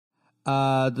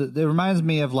It reminds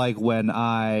me of like when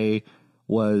I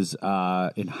was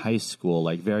in high school,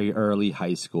 like very early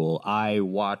high school. I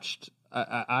watched.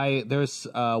 There's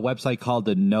a website called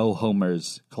the No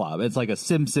Homers Club. It's like a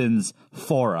Simpsons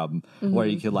forum where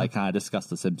you can like kind of discuss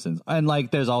the Simpsons, and like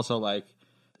there's also like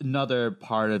another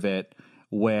part of it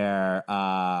where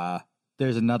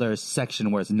there's another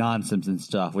section where it's non-Simpsons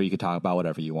stuff where you can talk about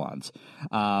whatever you want.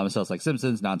 So it's like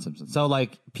Simpsons, non-Simpsons. So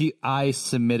like I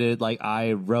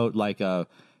wrote like a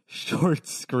short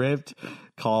script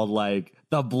called like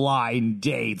The Blind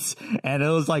Dates, and it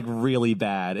was like really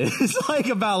bad. It's like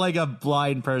about like a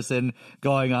blind person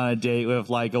going on a date with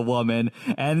like a woman,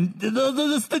 and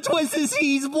the twist is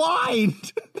he's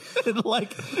blind. And,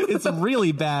 like it's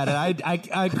really bad, and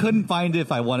I couldn't find it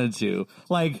if I wanted to.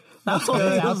 Like that's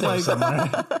good. It's out there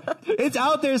somewhere. It's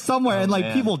out there somewhere, and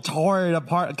like people tore it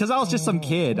apart because I was just some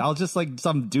kid. I was just like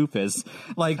some doofus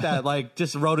like that. Like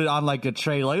just wrote it on like a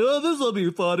tray, like, oh, this will be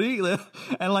funny,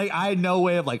 and like I had no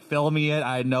way of like filming it.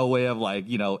 I had no way of like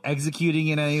executing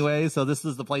it anyway. So this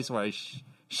is the place where I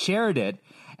shared it,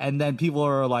 and then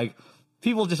people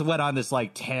just went on this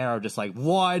like tear of just like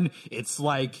one. It's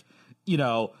like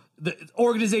the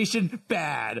organization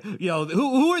bad,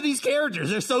 who are these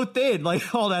characters? They're so thin,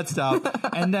 like all that stuff.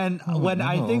 And then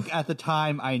I think at the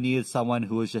time I needed someone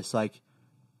who was just like,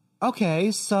 okay,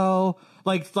 so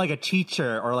like a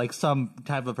teacher or like some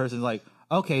type of person like,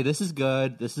 okay, this is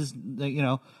good. This is,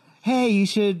 hey, you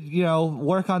should,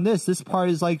 work on this. This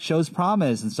part is like shows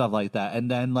promise and stuff like that.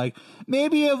 And then like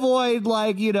maybe avoid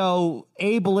like,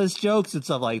 ableist jokes and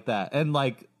stuff like that. And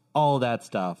like all that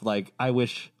stuff. Like I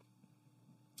wish.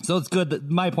 So it's good that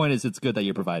my point is it's good that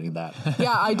you're providing that.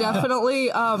 Yeah, I definitely,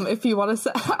 if you want to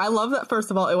say, I love that. First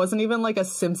of all, it wasn't even like a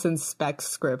Simpsons spec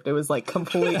script. It was like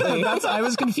completely. I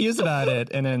was confused about it.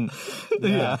 And then,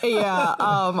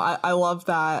 I love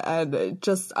that. And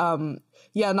just,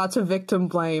 not to victim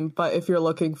blame, but if you're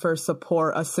looking for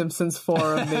support, a Simpsons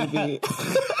forum maybe.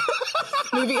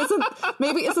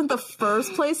 Maybe isn't the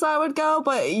first place I would go,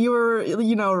 but you were,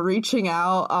 reaching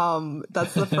out.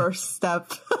 That's the first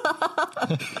step.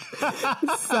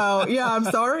 So yeah, I'm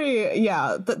sorry.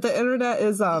 Yeah, the internet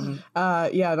is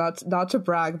not to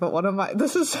brag, but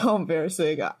this is so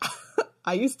embarrassing.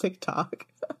 I use TikTok.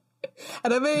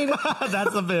 And I made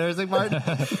that's the embarrassing part.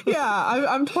 Yeah,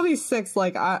 I'm 26.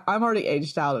 Like I'm already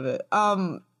aged out of it.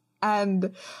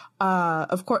 And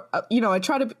of course, I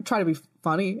try to be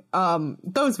funny.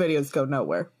 Those videos go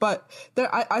nowhere. But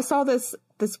I saw this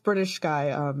British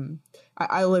guy.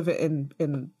 I live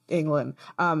in England.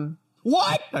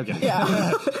 What? Okay.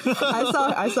 Yeah.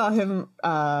 I saw him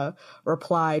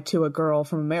reply to a girl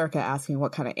from America asking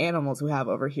what kind of animals we have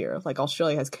over here. Like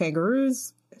Australia has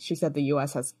kangaroos. She said the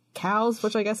US has cows,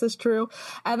 which I guess is true.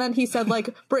 And then he said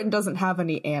like Britain doesn't have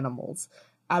any animals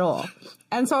at all.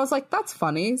 And so I was like, that's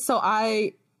funny. So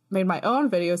I made my own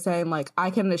video saying like,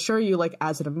 I can assure you, like,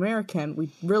 as an American,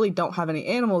 we really don't have any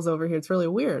animals over here. It's really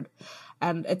weird.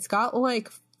 And it's got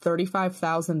like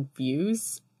 35,000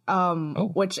 views.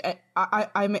 Which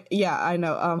I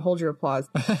know. Hold your applause.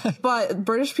 But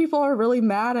British people are really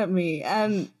mad at me,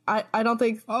 and I don't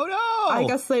think. Oh no! I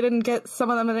guess some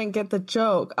of them didn't get the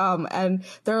joke. And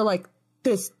they're like,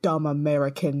 this dumb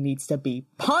American needs to be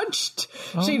punched.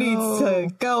 She needs to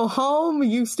go home.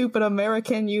 You stupid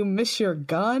American, you miss your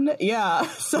gun. Yeah.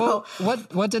 So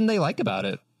what didn't they like about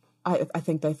it? I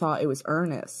think they thought it was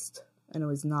earnest. And it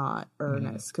was not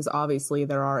earnest, because obviously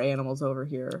there are animals over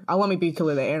here. Let me be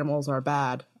clear, the animals are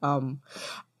bad.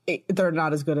 They're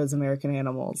not as good as American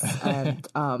animals and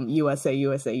USA.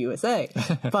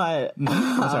 But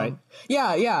that's right.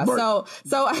 Yeah.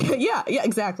 So yeah,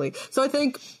 exactly. So I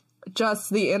think just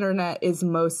the internet is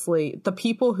mostly the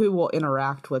people who will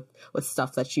interact with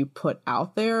stuff that you put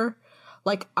out there.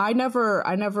 Like I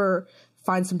never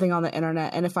find something on the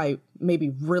internet, and if I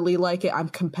maybe really like it, I'm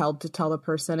compelled to tell the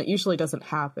person. It usually doesn't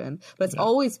happen, but it's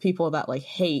always people that like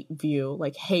hate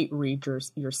read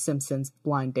your Simpsons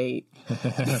blind date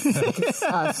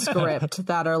script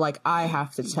that are like, I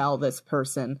have to tell this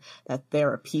person that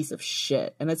they're a piece of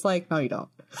shit, and it's like, no, you don't.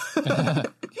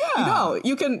 No,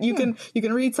 you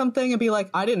can read something and be like,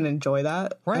 I didn't enjoy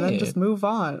that, and then just move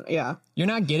on. Yeah, you're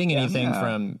not getting anything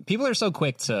from people. Are so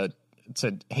quick to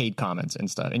hate comments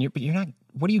and stuff, and you're not.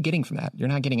 What are you getting from that? You're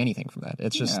not getting anything from that.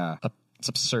 It's just it's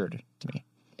absurd to me.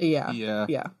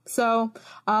 Yeah. So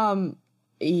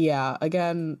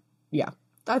again,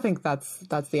 I think that's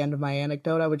the end of my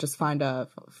anecdote. I would just find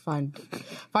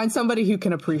somebody who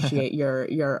can appreciate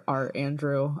your art,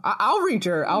 Andrew. I'll read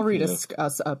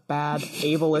a bad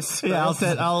ableist script. Yeah,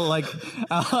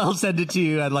 I'll send it to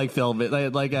you and like film it.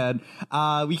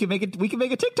 We can make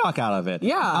a TikTok out of it.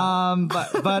 Yeah.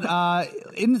 But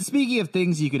in speaking of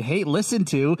things you could hate, listen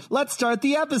to. Let's start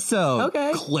the episode.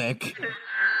 Okay. Click.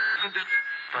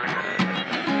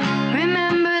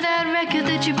 Remember that record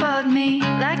that you bought me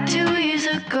like 2 years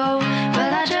ago?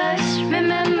 Well, I just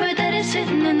remembered that it's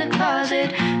sitting in the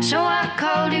closet, so I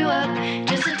called you up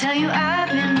just to tell you I've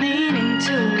been meaning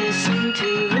to listen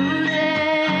to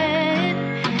that.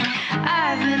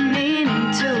 I've been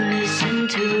meaning to listen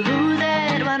to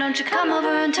that. Why don't you come over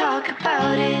and talk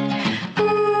about it?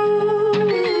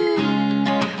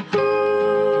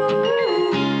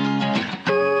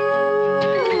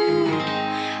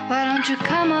 Why don't you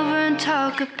come over and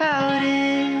talk about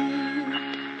it?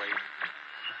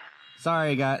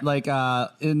 Sorry, guys. Like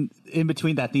in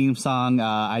between that theme song,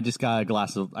 I just got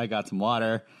I got some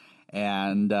water,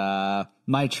 and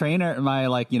my trainer, my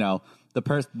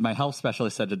health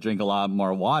specialist said to drink a lot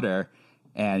more water.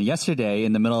 And yesterday,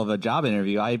 in the middle of a job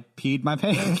interview, I peed my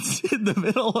pants in the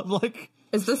middle of like.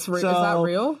 Is this real? Is that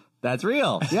real? That's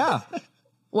real. Yeah.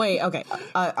 Wait, okay.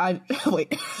 I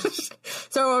wait.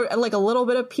 So like a little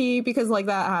bit of pee, because like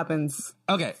that happens.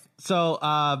 Okay. So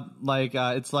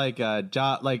it's like a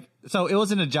job, like, so it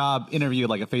wasn't a job interview,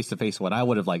 like a face-to-face one. I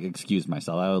would have like excused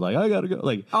myself. I was like, I gotta go.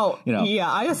 Like,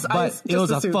 yeah, but it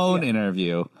was a phone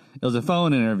interview. It was a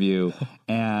phone interview,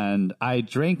 and I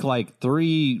drank like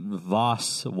 3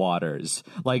 Voss waters,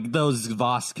 like those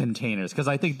Voss containers, because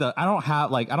I think I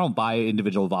don't buy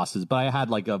individual Vosses, but I had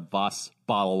like a Voss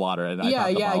bottle of water, and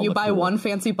you buy one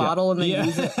fancy bottle and then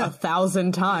use it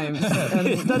 1,000 times.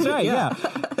 That's right. Yeah.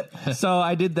 So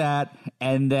I did that,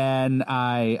 and then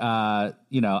I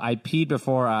peed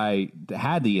before I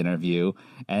had the interview,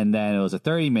 and then it was a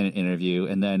 30-minute interview,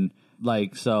 and then.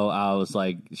 So I was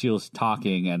like, she was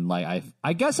talking, and like,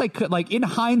 I guess I could, like, in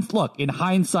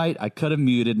hindsight, I could have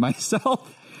muted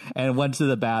myself and went to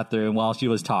the bathroom while she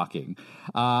was talking.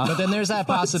 But then there's that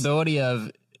possibility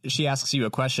of she asks you a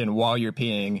question while you're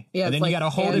peeing, and then you got to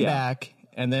hold it back.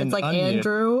 And then it's like,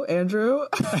 unmute. Andrew.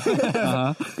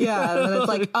 Yeah, and then it's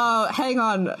like, hang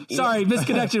on. Sorry,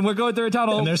 misconnection. We're going through a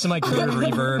tunnel. And there's some like weird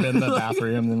reverb in the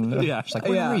bathroom. And she's like,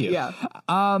 where are you? Yeah.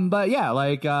 But yeah,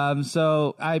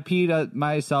 so I peed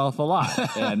myself a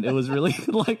lot, and it was really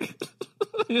like,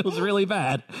 it was really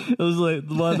bad. It was like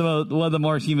one of the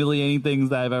more humiliating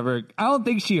things that I've ever. I don't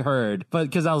think she heard, but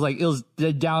because I was like, it was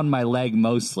down my leg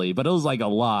mostly, but it was like a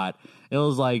lot. It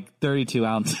was like 32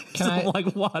 ounces of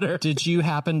like water. Did you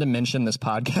happen to mention this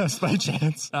podcast by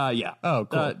chance? Yeah. Oh,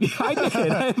 cool. I did.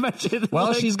 I mentioned.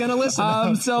 Well, she's gonna listen.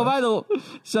 But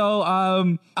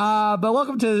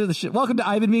welcome to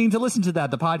I've been meaning to listen to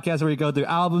that, the podcast where we go through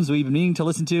albums we've been meaning to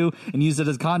listen to and use it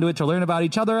as conduit to learn about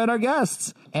each other and our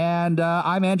guests. And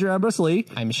I'm Andrew Ambrose-Lee.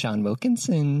 I'm Sean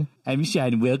Wilkinson. I'm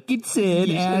Sean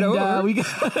Wilkinson, and we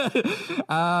got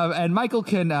and Michael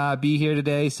can be here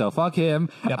today, so fuck him.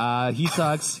 Yep. He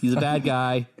sucks. He's a bad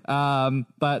guy.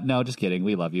 But no, just kidding.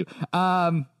 We love you.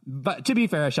 But to be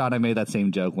fair, Sean, I made that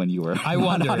same joke when you were. I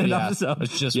wondered. Yeah, I was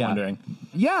just wondering.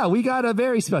 Yeah, we got a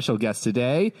very special guest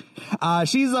today.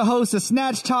 She's the host of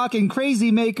Snatch Talk and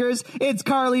Crazy Makers. It's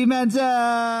Carly Menzel.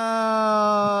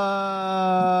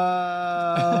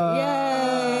 Yay!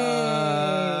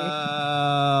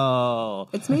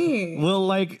 It's me. Well,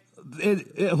 like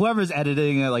whoever's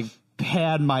editing it, like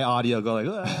pan my audio going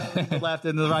the left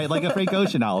and the right, like a Frank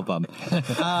Ocean album.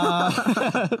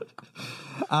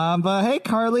 But hey,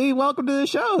 Carly, welcome to the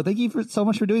show. Thank you so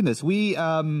much for doing this. We,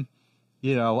 I've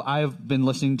been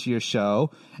listening to your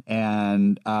show,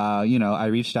 and I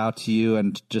reached out to you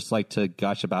and just like to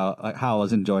gush about like, how I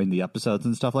was enjoying the episodes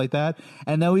and stuff like that.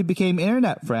 And then we became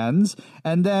internet friends,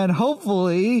 and then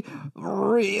hopefully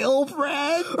real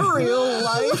friends, real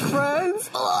life friends.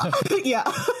 Yeah,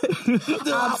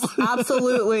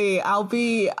 absolutely. I'll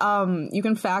be. You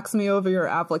can fax me over your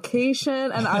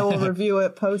application, and I will review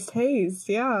it post haste.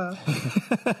 Yeah.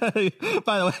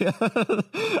 By the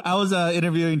way, I was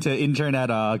interviewing to intern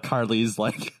at Carly's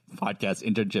like podcast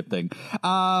internship thing.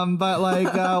 But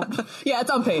like yeah, it's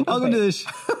unpaid. Welcome to this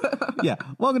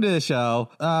welcome to the show.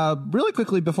 Really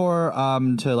quickly before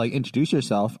to like introduce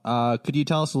yourself, could you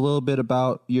tell us a little bit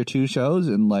about your 2 shows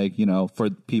and like, for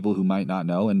people who might not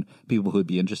know and people who'd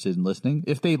be interested in listening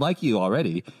if they like you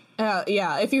already?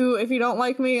 Yeah, if you don't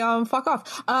like me, fuck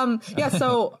off. Yeah,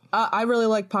 so I really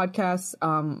like podcasts.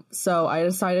 So I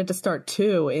decided to start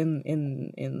 2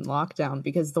 in lockdown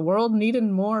because the world needed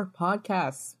more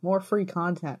podcasts, more free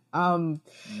content.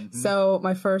 So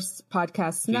my first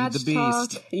podcast, Snatch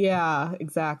Talk. Yeah,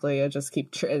 exactly. I just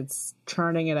keep it's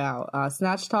churning it out.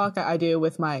 Snatch Talk I do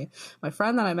with my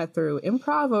friend that I met through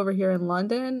improv over here in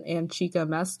London, and Chica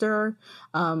Mester.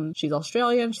 She's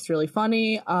Australian. She's really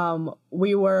funny.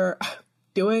 We were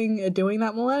doing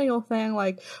that millennial thing,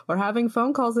 like we're having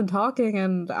phone calls and talking,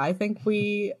 and I think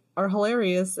we are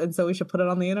hilarious, and so we should put it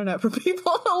on the internet for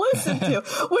people to listen to,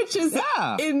 which is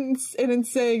an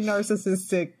insane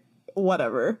narcissistic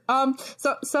whatever.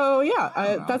 So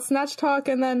yeah, that's Snatch Talk,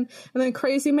 and then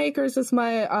Crazy Makers is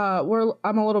my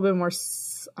I'm a little bit more,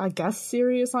 I guess,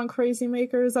 serious on Crazy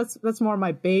Makers. That's more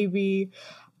my baby.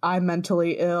 I'm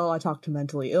mentally ill. I talk to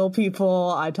mentally ill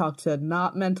people. I talk to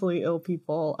not mentally ill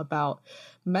people about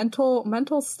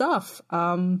mental stuff.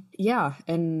 Yeah,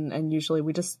 and usually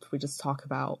we just talk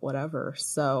about whatever.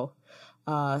 So,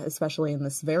 especially in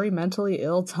this very mentally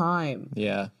ill time.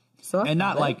 Yeah. So and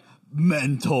not like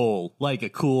mental, like a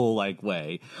cool like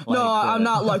way. Like, no, I'm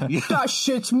not like that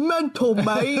shit's mental,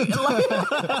 mate. Like,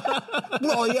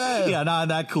 well, yeah, not in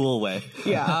that cool way.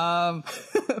 Yeah.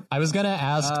 I was gonna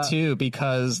ask too,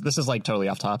 because this is like totally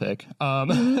off topic.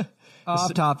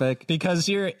 Off topic. Because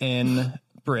you're in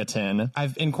Britain.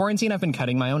 In quarantine, I've been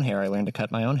cutting my own hair. I learned to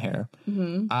cut my own hair.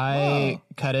 I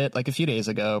cut it like a few days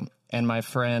ago, and my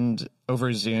friend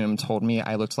over Zoom told me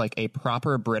I looked like a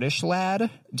proper British lad.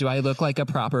 Do I look like a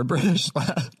proper British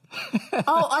lad?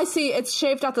 Oh, I see. It's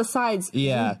shaved at the sides.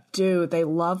 Yeah. Dude, they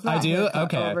love that. I do?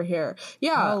 Okay. Over here.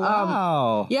 Yeah. Oh,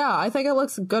 wow. Yeah, I think it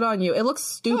looks good on you. It looks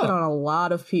stupid on a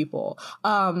lot of people.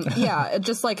 Yeah, it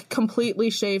just like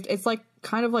completely shaved. It's like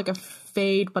kind of like a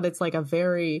fade, but it's like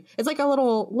it's like a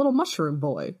little mushroom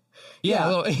boy.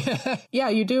 Yeah. Yeah,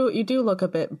 you do look a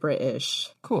bit British.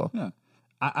 Cool. Yeah.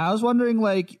 I was wondering,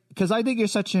 like, because I think you're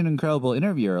such an incredible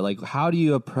interviewer. Like, how do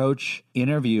you approach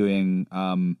interviewing?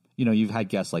 You've had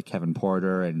guests like Kevin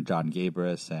Porter and John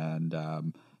Gabris and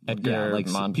Edgar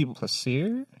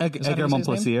Montplaisir. Edgar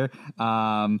Montplaisir.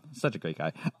 Such a great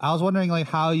guy. I was wondering, like,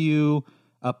 how you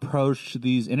approach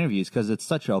these interviews, because it's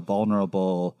such a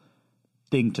vulnerable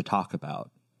thing to talk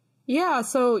about. Yeah.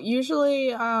 So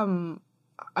usually,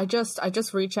 I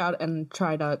just reach out and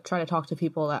try to talk to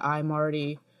people that I'm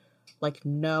already like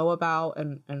know about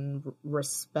and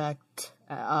respect.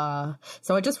 So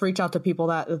I just reach out to people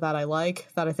that I like,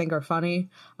 that I think are funny.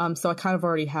 So I kind of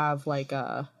already have like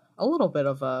a little bit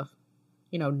of a,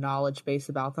 knowledge base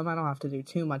about them. I don't have to do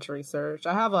too much research.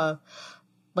 I have a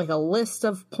list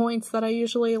of points that I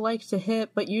usually like to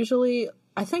hit, but usually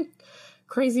I think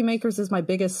Crazy Makers is my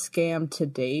biggest scam to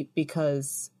date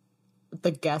because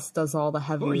the guest does all the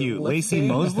heavy lifting. Who are you, Lacey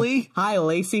Mosley? Hi,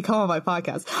 Lacey. Come on my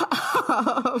podcast.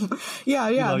 Yeah.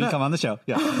 You come on the show.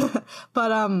 Yeah.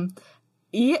 But,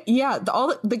 yeah,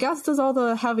 the guest does all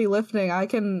the heavy lifting. I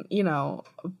can,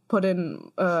 put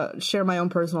in, share my own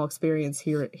personal experience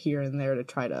here and there to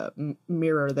try to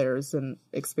mirror theirs and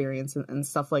experience and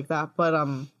stuff like that. But,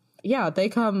 yeah, they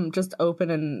come just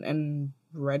open and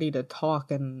ready to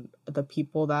talk, and the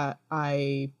people that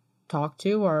I talk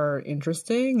to are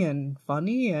interesting and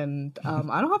funny, and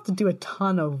I don't have to do a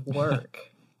ton of work.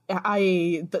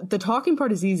 The talking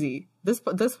part is easy. This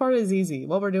part is easy.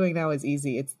 What we're doing now is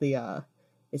easy. It's the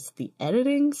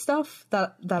editing stuff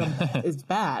that is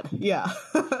bad. Yeah.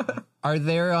 Are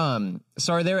there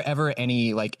ever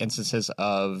any like instances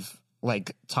of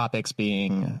like topics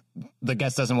being the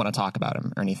guest doesn't want to talk about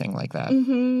them or anything like that?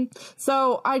 Mm-hmm.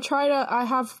 So I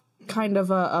have kind of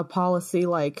a policy,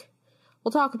 like,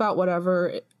 we'll talk about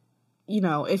whatever,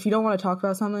 if you don't want to talk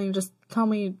about something, just tell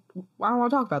me, I don't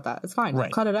want to talk about that. It's fine.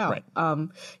 Right. Cut it out. Right.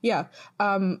 Yeah.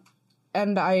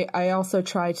 And I also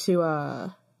try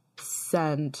to,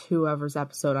 send whoever's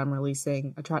episode I'm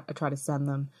releasing. I try to send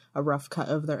them a rough cut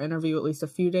of their interview at least a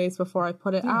few days before I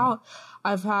put it out.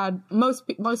 I've had most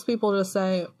people just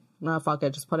say, no, fuck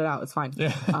it, just put it out. It's fine.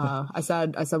 Yeah. I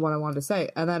said what I wanted to say.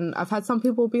 And then I've had some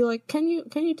people be like, can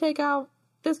you take out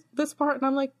this part? And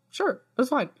I'm like, sure, that's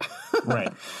fine.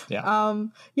 Right. Yeah.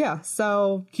 Yeah.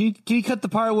 So can you cut the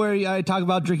part where I talk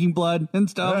about drinking blood and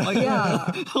stuff? Like,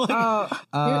 yeah.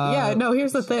 No,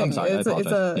 here's the thing. I'm sorry, it's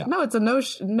a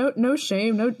no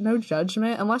shame, no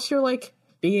judgment, unless you're like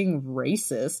being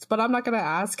racist. But I'm not going to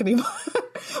ask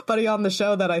anybody on the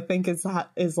show that I think is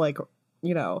like,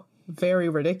 very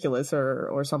ridiculous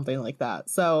or something like that.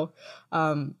 So,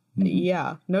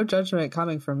 yeah, no judgment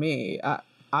coming from me.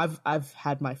 I've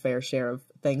had my fair share of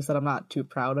things that I'm not too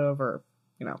proud of, or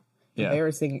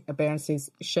embarrassing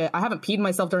shit. I haven't peed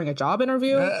myself during a job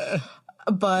interview,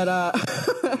 but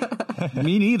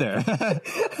Me neither.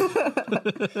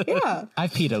 yeah.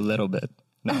 I've peed a little bit.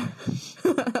 No.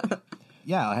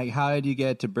 Yeah, like, how did you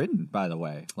get to Britain, by the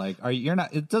way? Like, you're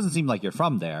not, it doesn't seem like you're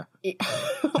from there.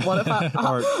 What if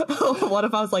what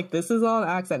if I was like, this is on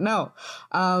accent? No.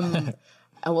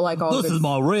 Well, like all This is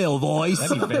my real voice.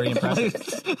 That'd be very impressive.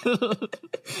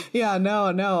 Yeah,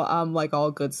 no. Like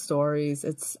all good stories,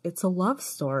 it's a love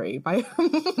story. My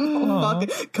fuck,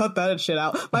 cut that shit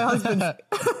out. My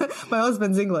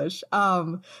husband's English.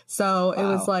 So it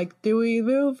was like, do we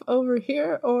move over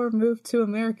here or move to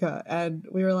America? And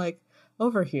we were like,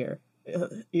 over here.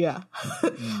 Yeah.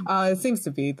 It seems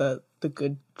to be the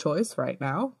good choice right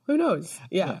now. Who knows?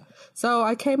 Yeah. So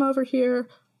I came over here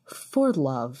for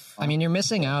love. I mean, you're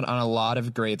missing out on a lot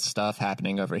of great stuff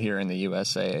happening over here in the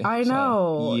USA. I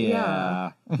know.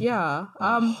 Yeah. Yeah.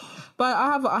 But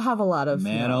I have a lot of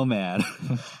Man, oh man.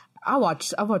 I watch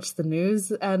the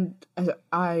news, and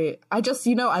I just,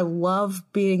 I love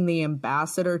being the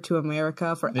ambassador to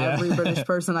America for every British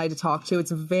person I talk to. It's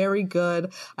very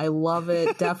good. I love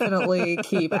it. Definitely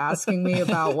keep asking me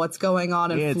about what's going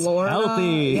on in Florida.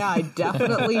 Healthy. Yeah, I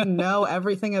definitely know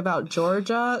everything about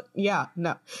Georgia. Yeah,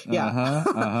 no.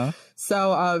 Yeah.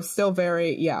 So still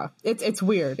very, it's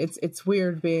weird. It's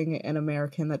weird being an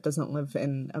American that doesn't live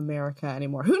in America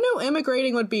anymore. Who knew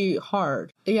immigrating would be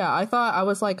hard? Yeah, I thought, I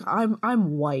was like,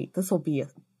 I'm white. This will be a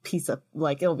piece of,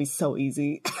 like, it'll be so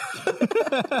easy.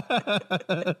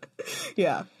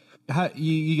 Yeah.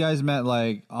 You guys met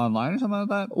like online or something like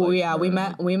that? Well, yeah, we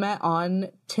met on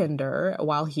Tinder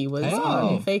while he was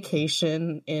on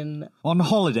vacation on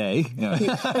holiday.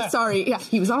 Yeah. Sorry, yeah,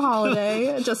 he was on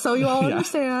holiday. Just so you all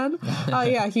understand.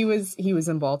 He was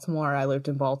in Baltimore. I lived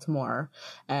in Baltimore,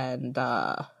 and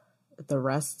the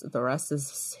rest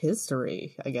is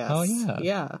history, I guess. Oh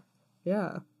yeah,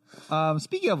 yeah.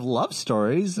 Speaking of love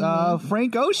stories,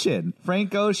 Frank Ocean.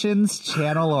 Frank Ocean's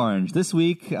Channel Orange. This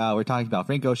week, we're talking about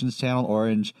Frank Ocean's Channel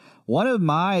Orange. One of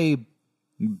my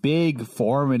big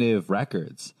formative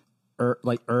records,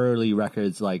 like early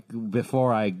records, like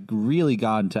before I really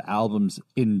got into albums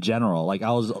in general. Like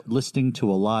I was listening to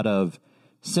a lot of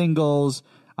singles.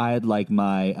 I had like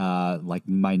my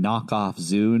knockoff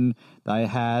Zune that I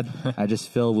had. I just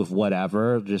filled with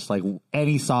whatever, just like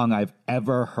any song I've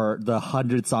ever heard, the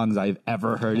 100 songs I've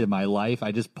ever heard in my life.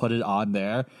 I just put it on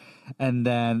there, and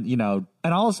then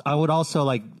I would also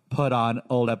like put on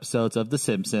old episodes of The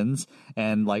Simpsons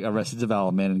and like Arrested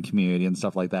Development and Community and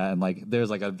stuff like that. And like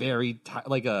there's like a very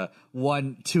like a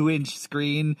 1-2 inch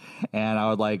screen, and I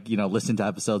would like listen to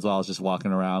episodes while I was just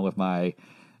walking around with my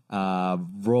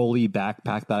rolly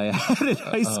backpack that I had in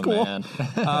high school.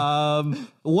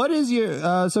 What is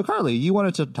your so Carly, you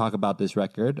wanted to talk about this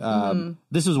record.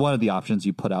 This was one of the options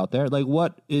you put out there. Like,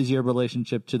 what is your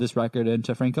relationship to this record and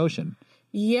to Frank Ocean?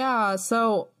 Yeah,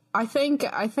 so I think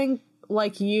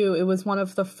like you, it was one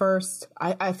of the first.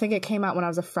 I think it came out when I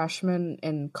was a freshman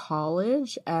in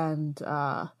college, and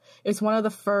it's one of the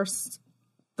first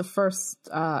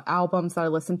albums that I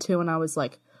listened to, and I was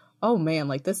like, oh man,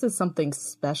 like this is something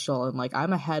special, and like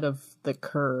I'm ahead of the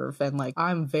curve, and like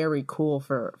I'm very cool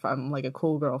I'm like a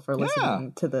cool girl for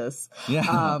listening to this.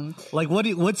 Yeah. Like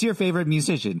what's your favorite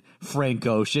musician? Frank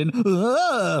Ocean.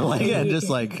 Like just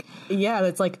like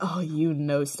it's like,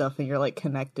 oh, stuff, and you're like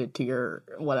connected to your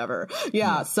whatever.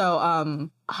 Yeah. So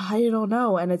I don't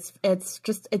know, and it's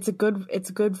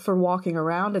good for walking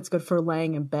around, it's good for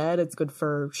laying in bed, it's good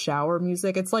for shower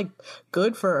music, it's like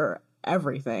good for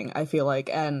everything, I feel like.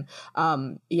 And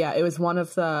it was one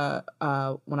of the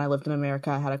when I lived in America,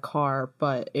 I had a car,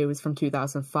 but it was from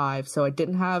 2005, so I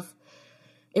didn't have,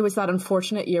 it was that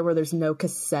unfortunate year where there's no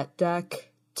cassette deck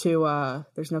to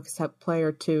there's no cassette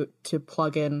player to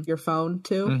plug in your phone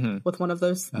to with one of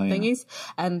those thingies,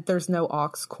 and there's no aux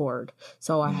cord,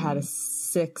 so I had a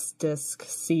 6-disc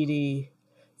CD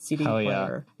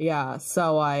player. Yeah,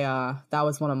 so I that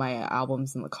was one of my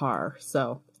albums in the car,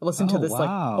 so I listened to this like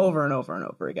over and over and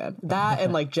over again. That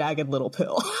and like Jagged Little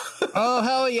Pill. Oh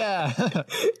hell yeah.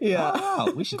 Yeah.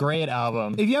 Wow, great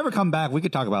album. If you ever come back, we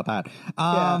could talk about that.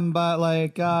 But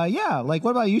like like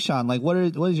what about you, Sean? Like what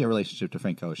is your relationship to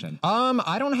Frank Ocean?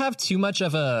 I don't have too much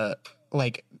of a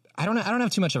I don't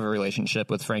have too much of a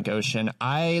relationship with Frank Ocean.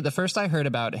 The first I heard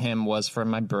about him was from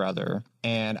my brother,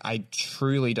 and I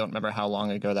truly don't remember how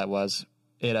long ago that was.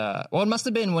 It must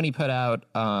have been when he put out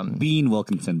Bean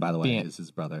Wilkinson, by the way, is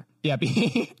his brother. Yeah,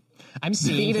 Bean. I'm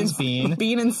Bean and Bean.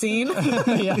 Bean and Scene.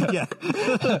 Yeah.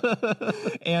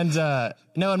 And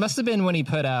no, it must have been when he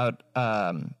put out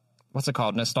what's it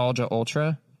called? Nostalgia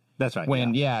Ultra. That's right.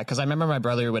 When because I remember my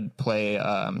brother would play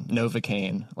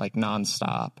Novocaine like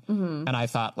nonstop, and I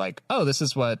thought like, oh, this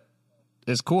is what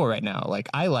is cool right now. Like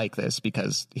I like this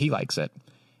because he likes it,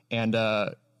 and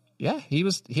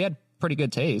he had pretty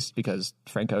good taste because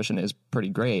Frank Ocean is pretty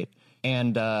great.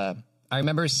 And I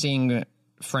remember seeing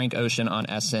Frank Ocean on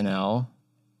SNL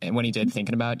and when he did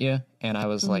Thinking About You, and I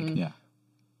was like,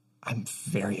 I'm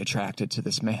very attracted to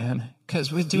this man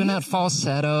because we're doing that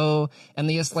falsetto and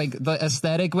the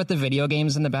aesthetic with the video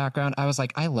games in the background. I was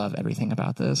like, I love everything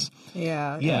about this.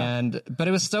 Yeah. But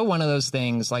it was still one of those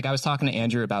things. Like I was talking to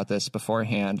Andrew about this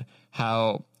beforehand,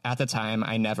 how at the time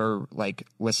I never like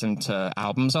listened to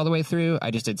albums all the way through. I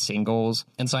just did singles.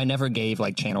 And so I never gave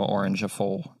like Channel Orange a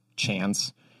full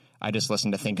chance. I just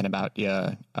listened to Thinking About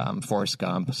You, Forrest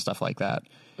Gump, stuff like that.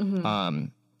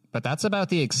 But that's about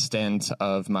the extent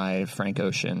of my Frank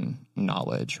Ocean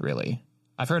knowledge, really.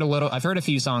 I've heard a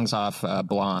few songs off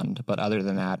Blonde, but other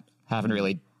than that, haven't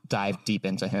really dived deep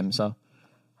into him. So,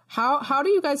 how do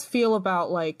you guys feel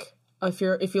about like if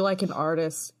you like an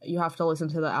artist, you have to listen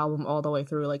to the album all the way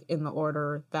through, like in the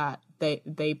order that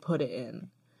they put it in?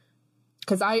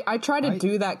 Because I try to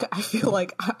do that. I feel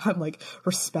like I'm like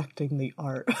respecting the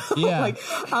art. Yeah. Like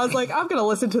I was like, I'm gonna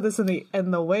listen to this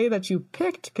in the way that you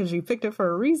picked because you picked it for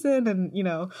a reason, and you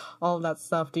know all of that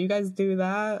stuff. Do you guys do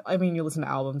that? I mean, you listen to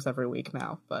albums every week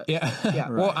now, but yeah.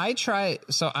 Right. Well, I try.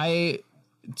 So I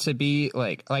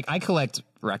collect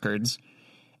records,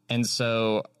 and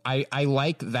so I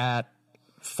like that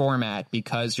format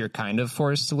because you're kind of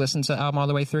forced to listen to the album all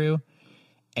the way through,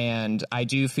 and I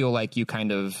do feel like you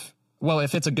kind of. Well,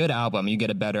 if it's a good album, you get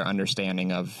a better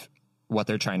understanding of what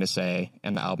they're trying to say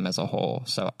and the album as a whole.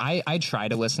 So I try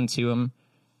to listen to them,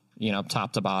 you know,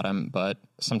 top to bottom, but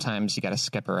sometimes you got to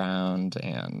skip around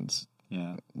and.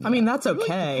 Yeah. I mean, that's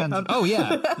okay. Oh,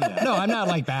 yeah. No, I'm not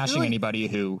like bashing anybody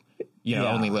who, you know,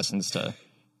 only listens to.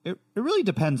 It really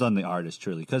depends on the artist,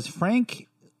 truly, because Frank.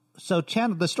 So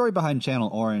the story behind Channel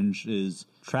Orange is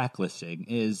track listing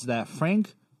is that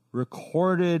Frank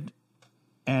recorded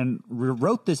and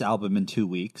wrote this album in 2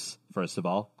 weeks. First of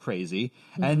all, crazy,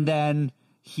 and then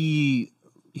he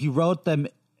wrote them.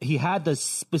 He had the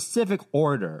specific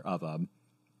order of them.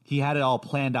 He had it all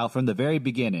planned out from the very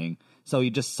beginning, so he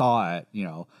just saw it, you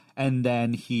know, and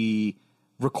then he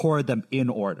recorded them in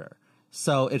order.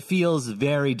 So it feels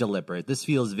very deliberate. This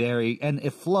feels very, and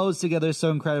it flows together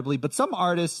so incredibly. But some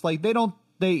artists, like,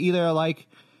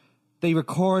 they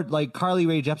record, like Carly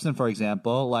Rae Jepsen, for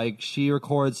example, like she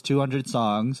records 200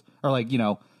 songs or like, you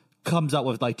know, comes up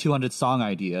with like 200 song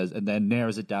ideas and then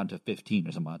narrows it down to 15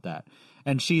 or something like that.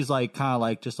 And she's like, kind of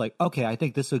like, just like, okay, I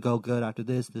think this would go good after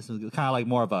this. This is kind of like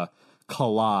more of a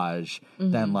collage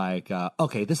than like,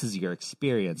 okay, this is your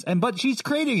experience. But she's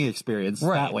creating an experience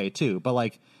that way too. But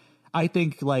like, I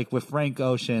think like with Frank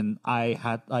Ocean, I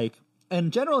had like,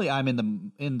 and generally I'm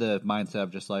in the mindset of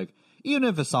just like, even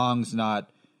if a song's not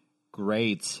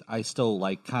great, I still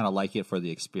like kind of like it for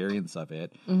the experience of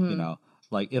it, you know,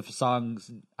 like if songs,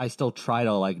 I still try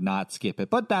to like not skip it.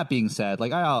 But that being said,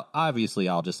 like I'll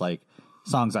just like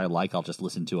songs I like, I'll just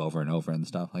listen to over and over and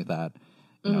stuff like that.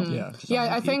 You know,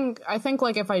 I think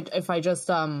like if I just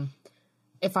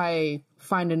if I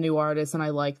find a new artist and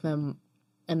I like them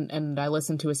and I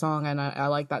listen to a song and I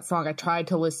like that song, I try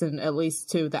to listen at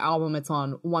least to the album it's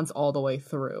on once all the way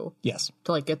through. Yes.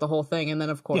 To like get the whole thing. And then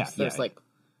of course there's like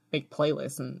make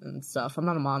playlists and stuff. I'm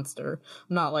not a monster.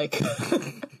 I'm not like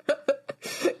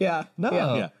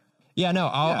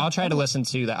I'll try to listen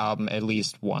to the album at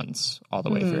least once all the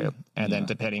way through, and then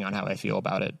depending on how I feel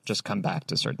about it, just come back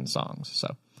to certain songs.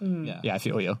 So I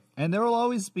feel you. And there will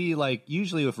always be like,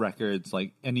 usually with records,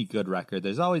 like any good record,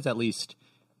 there's always at least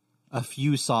a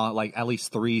few songs, like at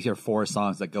least 3 or 4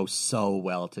 songs that go so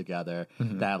well together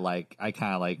that like I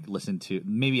kind of like listen to.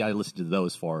 Maybe I listen to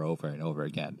those 4 over and over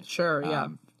again. Sure, yeah.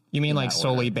 You mean like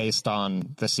solely based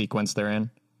on the sequence they're in?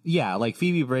 Yeah, like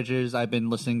Phoebe Bridgers, I've been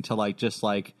listening to like just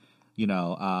like, you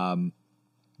know,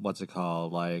 what's it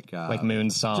called? Like Moon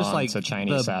Song, just like to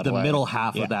Chinese Satellite. The middle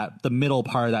half of that, the middle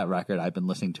part of that record I've been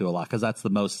listening to a lot because that's the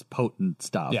most potent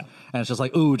stuff. Yeah. And it's just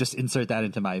like, ooh, just insert that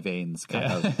into my veins kind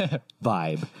of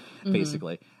vibe,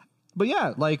 basically. But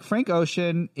yeah, like Frank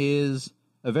Ocean is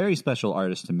a very special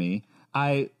artist to me.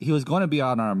 He was going to be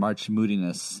on our March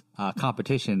Moodiness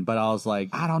competition, but I was like,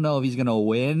 I don't know if he's going to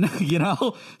win, you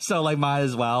know? So like might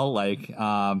as well like,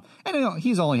 and you know,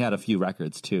 he's only had a few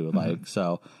records too. Like,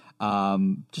 so,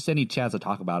 just any chance to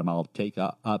talk about him, I'll take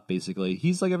up basically.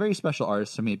 He's like a very special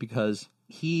artist to me because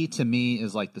he, to me,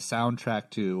 is like the soundtrack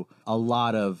to a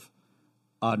lot of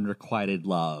unrequited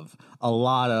love, a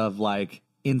lot of like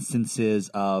instances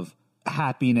of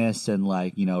happiness and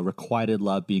like, you know, requited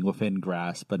love being within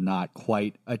grasp, but not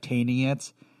quite attaining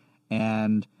it.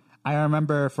 And I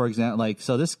remember, for example, like,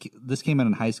 so this came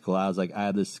in high school. I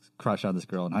had this crush on this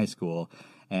girl in high school,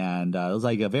 and it was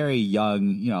like a very young,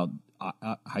 you know,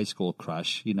 high school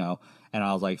crush, you know, and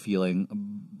I was like feeling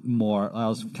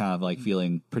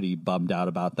pretty bummed out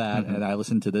about that. And I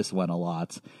listened to this one a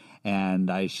lot. And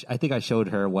I think I showed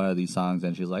her one of these songs,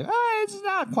 and she was like, "Oh, it's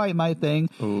not quite my thing."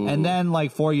 Ooh. And then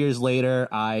like 4 years later,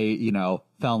 I, you know,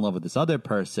 fell in love with this other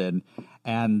person,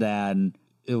 and then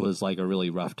it was like a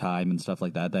really rough time and stuff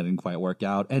like that. That didn't quite work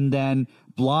out. And then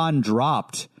Blonde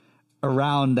dropped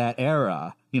around that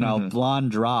era, you know, Blonde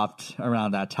dropped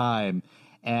around that time,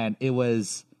 and it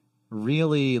was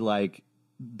really like,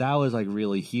 that was like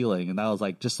really healing, and that was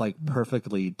like just like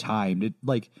perfectly timed. It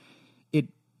like it.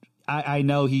 I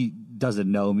know he doesn't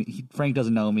know me. Frank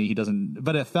doesn't know me. He doesn't,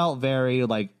 but it felt very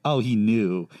like, oh, he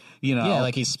knew, you know, yeah,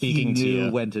 like he's speaking to you.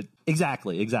 When to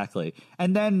exactly.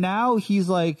 And then now he's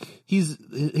like, his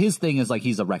thing is like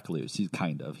he's a recluse.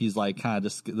 He's like kind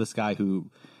of this guy who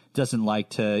doesn't like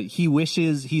to. He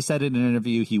wishes, he said in an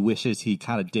interview, he wishes he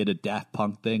kind of did a Daft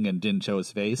Punk thing and didn't show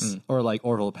his face, or like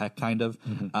Orville Peck kind of.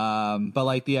 But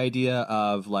like the idea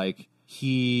of like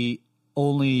he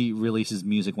only releases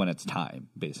music when it's time,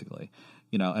 basically,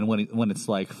 you know, and when it's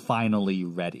like finally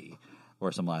ready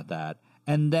or something like that.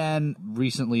 And then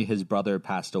recently his brother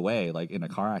passed away, like in a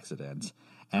car accident.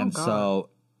 And so,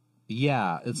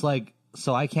 yeah, it's like,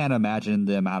 so I can't imagine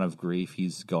the amount of grief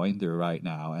he's going through right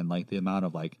now. And like the amount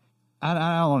of like, I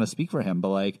don't want to speak for him, but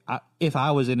like, if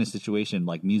I was in a situation,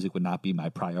 like music would not be my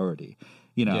priority,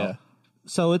 you know? Yeah.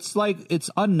 So it's like, it's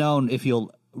unknown if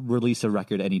he'll release a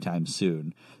record anytime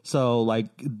soon. So like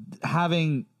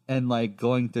having and like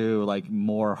going through like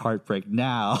more heartbreak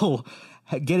now,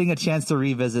 getting a chance to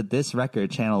revisit this record,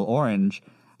 Channel Orange,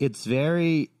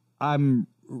 I'm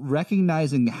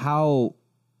recognizing how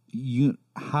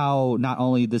not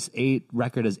only this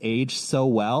record has aged so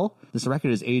well, this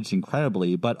record has aged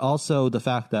incredibly, but also the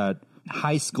fact that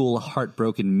high school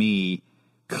heartbroken me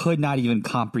could not even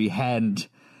comprehend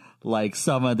like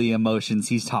some of the emotions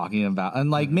he's talking about. And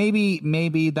like maybe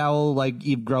that will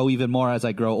like grow even more as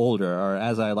I grow older, or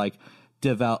as I like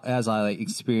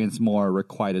experience more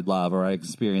requited love, or I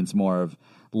experience more of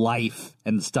life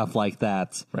and stuff like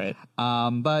that. Right.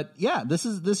 But yeah,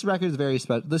 this record is very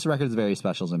special. This record is very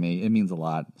special to me. It means a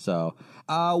lot. So,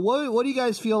 what do you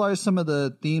guys feel are some of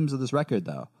the themes of this record,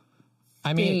 though?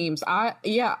 I mean, themes.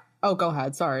 Oh, go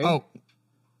ahead. Sorry. Oh,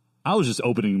 I was just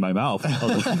opening my mouth. I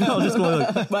was just going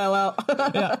like, well.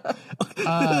 Yeah.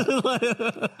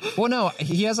 Well, no,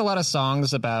 he has a lot of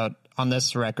songs on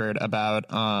this record about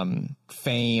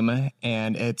fame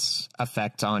and its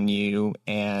effect on you,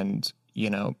 and, you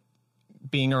know,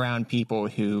 being around people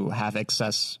who have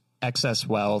excess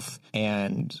wealth,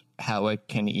 and how it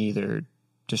can either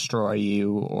destroy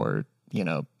you or, you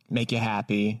know, make you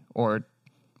happy, or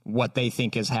what they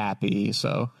think is happy.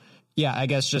 So, yeah, I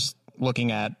guess just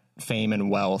looking at fame and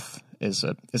wealth is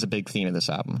a big theme of this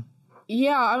album.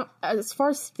 Yeah, as far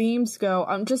as themes go,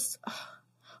 I'm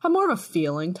more of a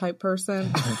feeling type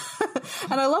person.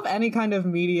 And I love any kind of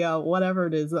media, whatever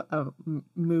it is,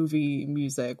 movie,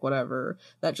 music, whatever,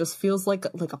 that just feels like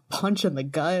a punch in the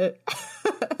gut.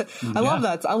 I love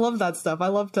that. I love that stuff. I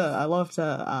love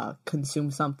to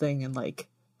consume something and like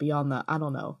be on the, I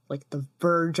don't know, like the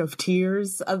verge of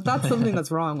tears. That's something that's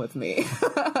wrong with me.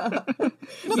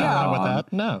 Yeah, wrong with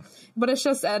that. No, but it's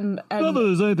just and not that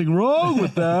there's anything wrong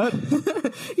with that.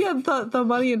 Yeah, the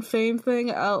money and fame thing.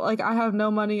 Like I have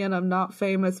no money and I'm not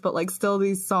famous, but like still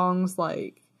these songs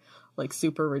like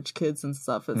Super Rich Kids and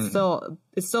stuff. It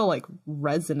still like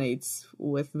resonates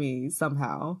with me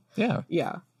somehow. Yeah,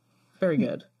 very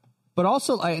good. But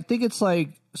also, I think it's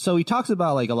like, so he talks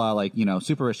about like a lot of like, you know,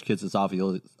 Super Rich Kids is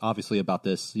obviously about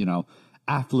this, you know,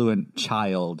 affluent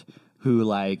child who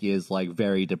like is like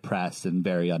very depressed and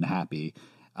very unhappy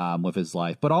with his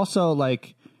life. But also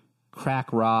like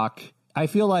Crack Rock, I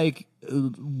feel like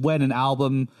when an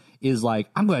album is like,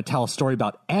 I'm going to tell a story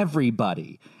about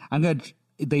everybody,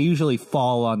 they usually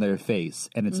fall on their face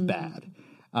and it's bad.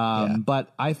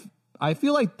 But I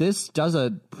feel like this does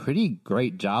a pretty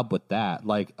great job with that,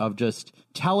 like of just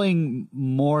telling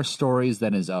more stories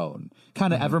than his own.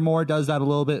 Kind of Evermore does that a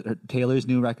little bit. Taylor's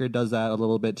new record does that a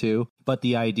little bit too. But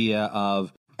the idea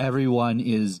of everyone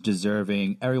is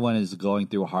deserving, everyone is going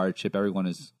through hardship, everyone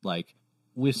is like,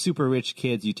 with Super Rich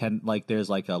Kids, you tend like there's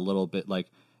like a little bit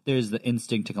like there's the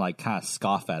instinct to like kind of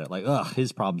scoff at it, like, ugh,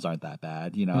 his problems aren't that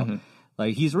bad, you know.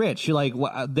 Like, he's rich. Like,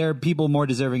 there are people more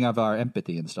deserving of our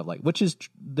empathy and stuff, like, which is,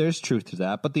 there's truth to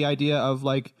that. But the idea of,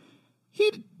 like,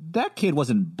 that kid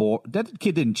wasn't born. That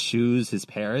kid didn't choose his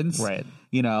parents, Right.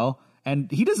 You know,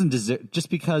 and he doesn't deserve, just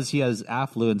because he has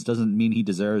affluence doesn't mean he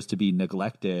deserves to be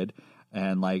neglected,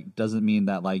 and like doesn't mean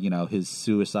that like, you know, his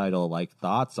suicidal like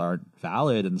thoughts aren't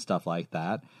valid and stuff like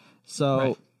that. So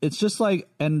Right. it's just like,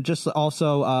 and just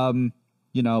also,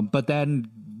 you know, but then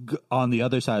on the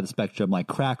other side of the spectrum, like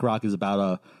crack rock is about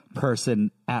a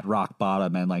person at rock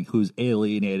bottom and like who's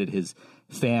alienated his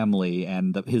family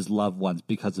and his loved ones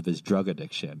because of his drug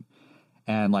addiction,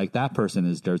 and like that person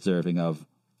is deserving of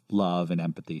love and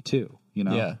empathy too, you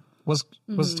know. Yeah. Was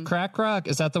crack rock,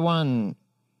 is that the one,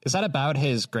 is that about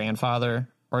his grandfather,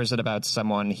 or is it about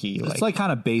someone he like? It's like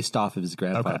kind of based off of his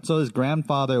grandfather. Okay. So his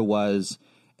grandfather was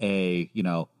a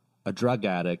drug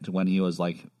addict when he was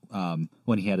like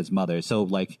when he had his mother. So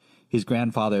like his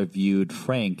grandfather viewed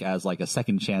Frank as like a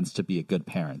second chance to be a good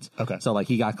parent. Okay. So like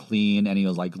he got clean and he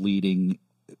was like leading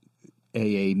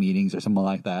AA meetings or something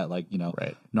like that, like, you know,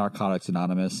 Right. Narcotics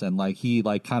Anonymous, and like he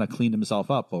like kind of cleaned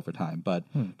himself up over time. But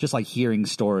just like hearing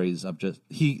stories of just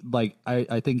he like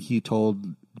I think he told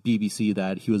BBC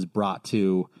that he was brought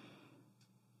to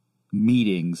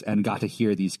meetings and got to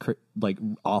hear these like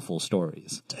awful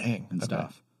stories. Dang. And Okay.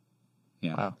 stuff.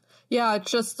 Yeah. Wow. Yeah,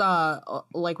 it's just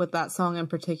like with that song in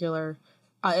particular,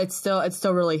 it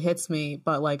still really hits me.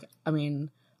 But like, I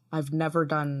mean, I've never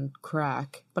done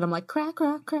crack, but I'm like crack,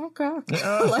 crack, crack, crack.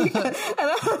 Like,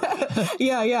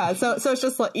 yeah. So it's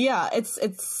just like, yeah, it's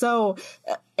so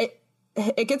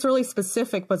it gets really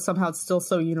specific, but somehow it's still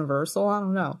so universal. I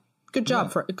don't know. Good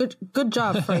job, good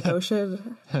job, Frank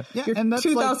Ocean. Yeah, Your and that's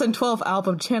 2012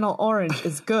 album Channel Orange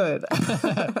is good.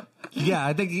 Yeah,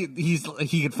 I think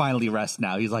he could finally rest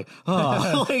now. He's like,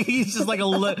 oh, like, he's just like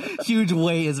huge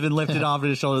weight has been lifted off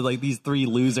his shoulders. Like these three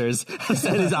losers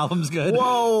said his album's good.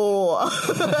 Whoa.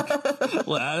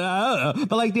 Well, I don't know.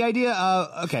 But like the idea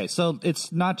of, okay, so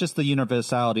it's not just the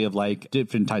universality of like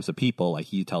different types of people like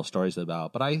he tells stories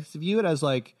about, but I view it as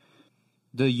like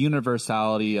the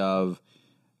universality of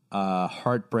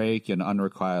heartbreak and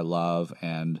unrequited love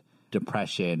and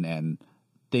depression and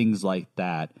things like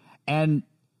that. And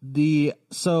the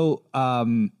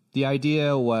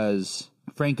idea was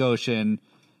Frank Ocean,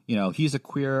 you know, he's a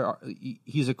queer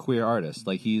artist.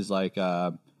 Like he's like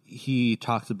he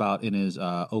talks about in his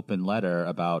open letter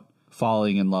about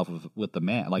falling in love with the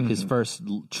man. Like his first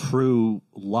true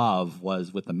love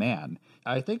was with the man.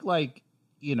 I think like,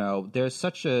 you know, there's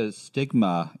such a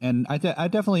stigma, and I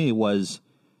definitely was,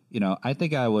 you know, I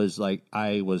think I was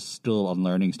still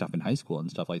unlearning stuff in high school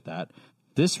and stuff like that.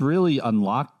 This really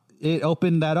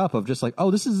opened that up of just like,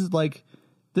 oh, this is like,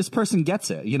 this person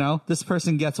gets it, you know, this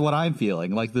person gets what I'm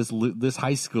feeling, like this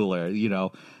high schooler, you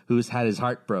know, who's had his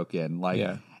heart broken, like,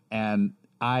 Yeah. and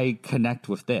I connect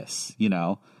with this, you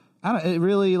know, it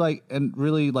really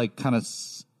kind of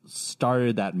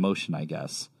started that motion, I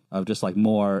guess, of just like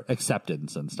more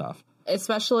acceptance and stuff.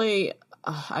 Especially,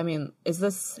 I mean, is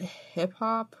this hip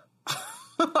hop?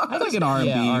 I like an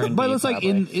R&B, R&B, but it's like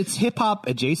probably. it's hip hop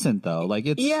adjacent though. Like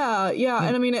it's Yeah,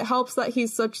 and I mean, it helps that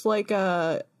he's such like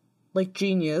a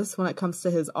genius when it comes to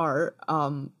his art.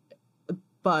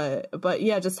 But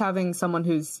yeah, just having someone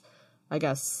who's, I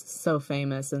guess, so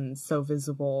famous and so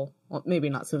visible. Well, maybe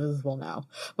not so visible now,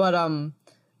 but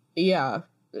yeah,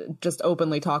 just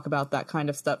openly talk about that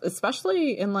kind of stuff,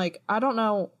 especially in like, I don't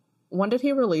know. When did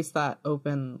he release that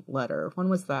open letter? When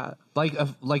was that? like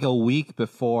a week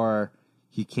before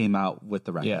he came out with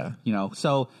the record. Yeah. You know,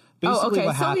 so basically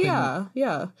what happened.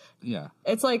 Yeah. Yeah.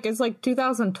 It's like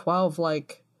 2012.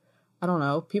 Like, I don't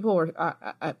know. People were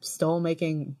still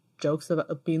making jokes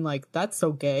about being like, "That's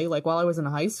so gay." Like while I was in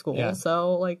high school. Yeah.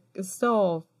 So like, it's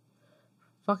still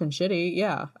fucking shitty.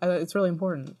 Yeah, it's really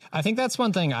important. I think that's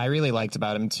one thing I really liked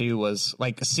about him too, was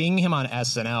like seeing him on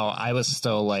SNL. I was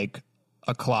still like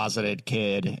a closeted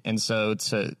kid, and so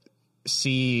to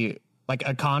see like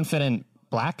a confident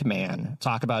black man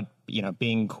talk about, you know,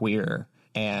 being queer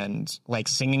and like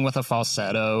singing with a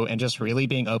falsetto and just really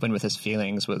being open with his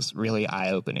feelings was really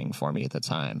eye-opening for me at the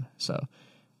time. So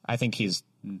I think he's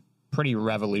pretty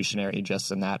revolutionary just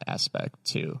in that aspect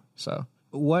too. So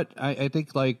What I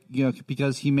think, like, you know,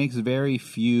 because he makes very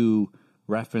few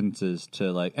references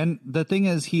to like, and the thing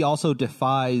is, he also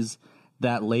defies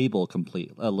that label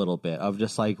a little bit of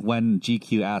just like when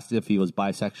GQ asked if he was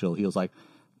bisexual, he was like,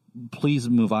 please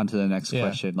move on to the next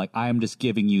question. Like, I'm just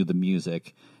giving you the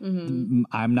music. I'm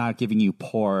not giving you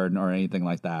porn or anything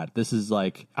like that. This is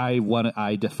like,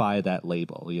 I defy that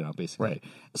label, you know, basically. Right.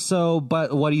 So,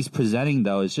 but what he's presenting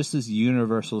though is just this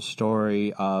universal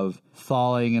story of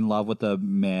falling in love with a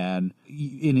man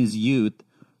in his youth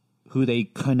who they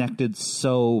connected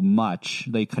so much.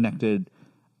 They connected,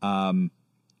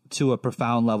 to a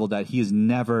profound level that he's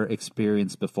never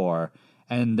experienced before.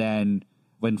 And then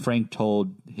when Frank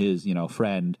told his,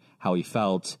 friend how he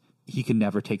felt, he could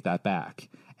never take that back.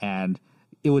 And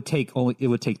it would take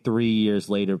 3 years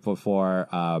later before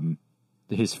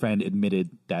his friend admitted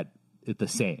that it's the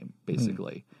same,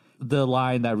 basically. The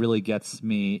line that really gets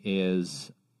me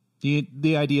is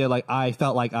the idea, like, I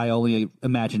felt like I only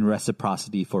imagined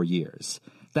reciprocity for years.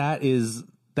 That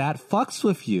fucks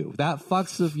with you. That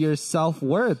fucks with your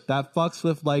self-worth. That fucks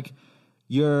with, like,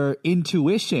 your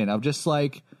intuition of just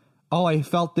like, oh, I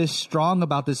felt this strong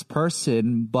about this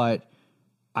person, but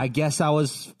I guess I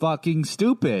was fucking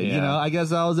stupid. Yeah. I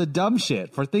guess I was a dumb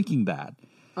shit for thinking that.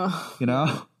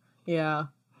 Yeah.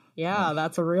 Yeah,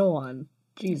 that's a real one.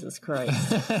 Jesus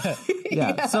Christ.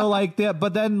 Yeah. So like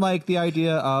but then like the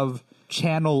idea of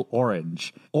channel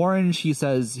orange. Orange, he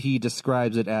says, he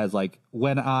describes it as like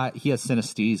he has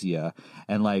synesthesia,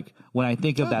 and like when I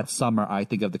think of that summer, I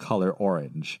think of the color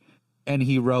orange. And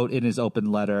he wrote in his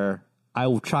open letter, I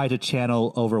will try to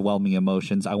channel overwhelming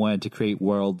emotions. I wanted to create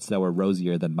worlds that were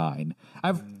rosier than mine.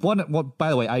 By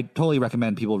the way, I totally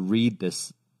recommend people read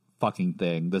this fucking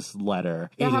thing, this letter.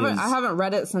 Yeah, I haven't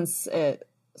read it since I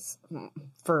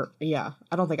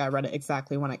don't think I read it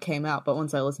exactly when it came out, but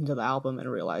once I listened to the album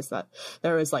and realized that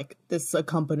there is like this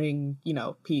accompanying,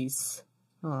 piece.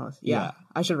 Yeah,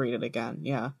 I should read it again.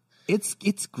 Yeah.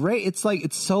 It's great. It's like,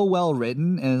 it's so well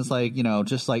written, and it's like,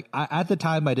 just like at the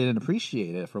time I didn't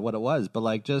appreciate it for what it was, but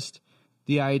like just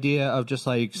the idea of just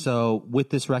like, so with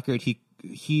this record,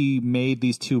 he made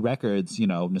these 2 records,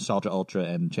 Nostalgia Ultra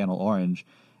and Channel Orange,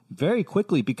 very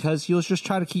quickly because he was just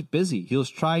trying to keep busy. He was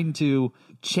trying to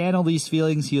channel these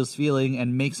feelings he was feeling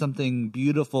and make something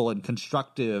beautiful and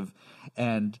constructive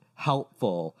and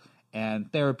helpful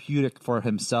and therapeutic for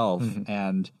himself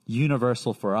and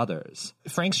universal for others.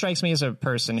 Frank strikes me as a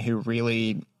person who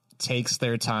really takes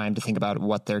their time to think about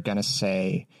what they're going to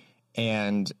say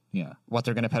and what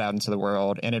they're going to put out into the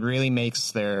world. And it really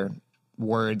makes their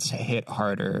words hit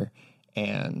harder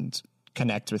and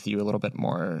connect with you a little bit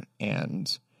more.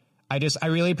 And I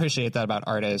really appreciate that about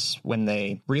artists when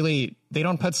they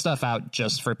don't put stuff out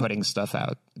just for putting stuff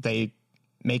out. They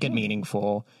make it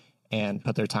meaningful and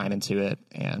put their time into it.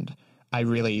 And I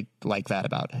really like that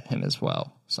about him as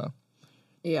well. So,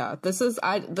 yeah, this is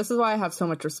why I have so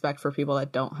much respect for people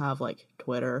that don't have like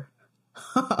Twitter.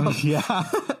 Yeah,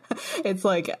 it's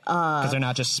like because they're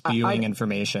not just spewing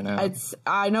information out.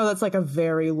 I know that's like a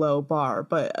very low bar,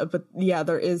 but yeah,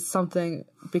 there is something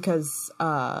because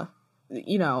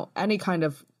any kind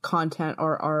of content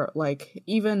or like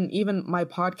even my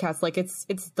podcast, like it's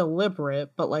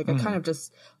deliberate, but like I kind of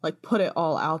just like put it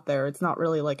all out there. It's not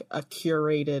really like a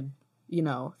curated,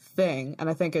 thing. And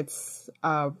I think it's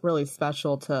really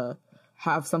special to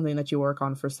have something that you work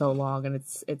on for so long and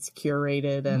it's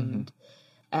curated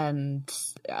and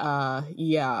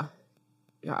yeah,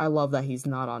 I love that he's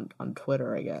not on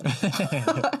Twitter again.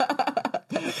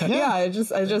 Yeah, I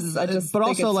just but think also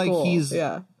it's like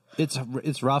cool.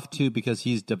 It's rough too because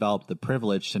he's developed the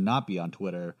privilege to not be on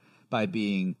Twitter by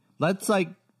being that's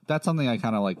something I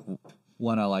kind of like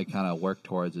want to like kind of work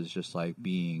towards is just like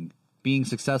being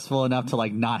successful enough to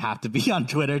like not have to be on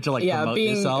Twitter to like promote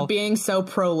yourself. Being so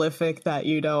prolific that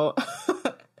you don't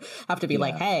have to be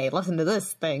like, hey, listen to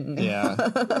this thing.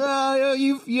 Yeah.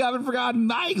 You haven't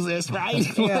forgotten I exist,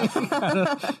 right?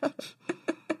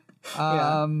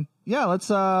 Yeah. Let's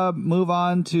move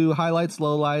on to highlights,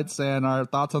 lowlights, and our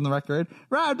thoughts on the record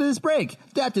right after this break.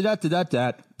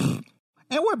 And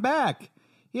we're back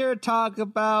here to talk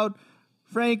about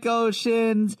Frank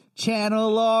Ocean's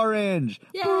Channel Orange.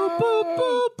 Yay! Boop,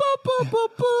 boop, boop, boop, boop,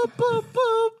 boop, boop,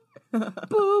 boop. Boop,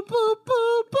 boop, boop,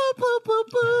 boop, boop, boop,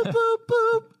 boop, boop,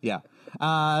 boop. Yeah.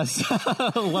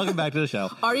 So welcome back to the show.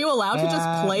 Are you allowed to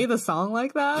just play the song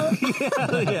like that?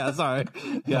 Yeah, sorry.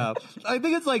 Yeah. I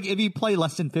think it's like if you play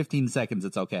less than 15 seconds,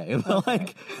 it's okay.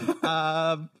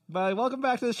 But welcome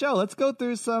back to the show. Let's go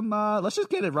through some, let's just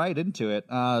get it right into it.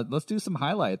 Let's do some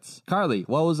highlights. Carly,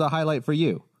 what was a highlight for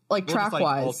you? Like track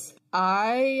wise?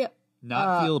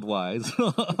 Not field wise.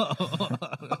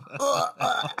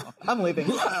 I'm leaving.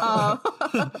 That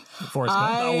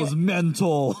was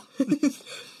mental.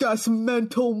 That's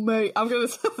mental, mate.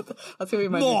 That's gonna be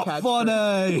my new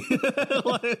catchphrase.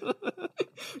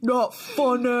 Not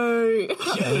funny.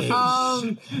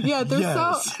 Yeah,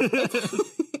 there's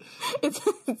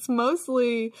it's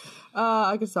mostly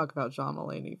I could talk about John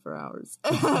Mulaney for hours.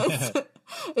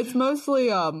 It's mostly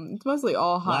all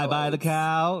highlights. Lie by the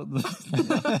cow.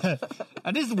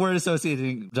 I just word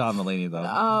associating John Mulaney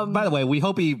though. By the way, we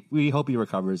hope he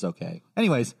recovers okay.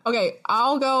 Anyways, okay,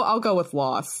 I'll go with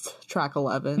Lost, track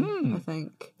 11. I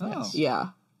think. Oh. Yeah.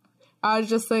 I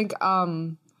just think,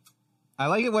 I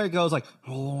like it where it goes like,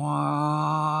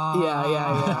 yeah.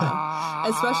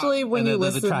 Especially when you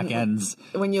listen. The track ends.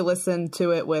 When you listen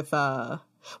to it with, when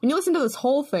you listen to this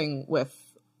whole thing with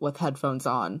headphones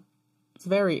on, it's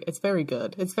very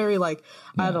good. It's very like,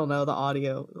 I don't know, the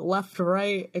audio left to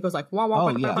right. It goes like, wah, wah, Oh,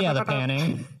 wah, yeah. wah, Yeah, wah, the wah.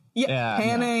 panning. Yeah,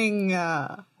 panning.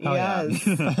 yeah. Yes,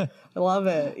 I love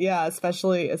it. Yeah,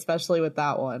 especially with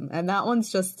that one, and that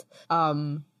one's just,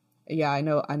 yeah, I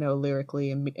know.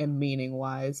 Lyrically and meaning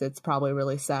wise, it's probably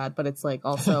really sad, but it's like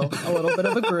also a little bit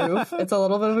of a groove. It's a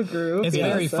little bit of a groove. It's yeah,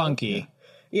 very so- funky.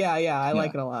 Yeah, I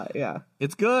like it a lot. Yeah,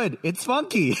 It's good. It's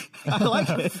funky. I like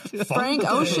it. Frank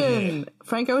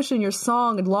Ocean, your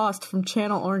song "Lost" from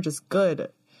Channel Orange is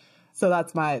good. So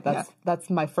that's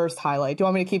my first highlight. Do you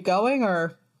want me to keep going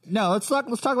or? No, let's talk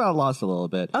about Lost a little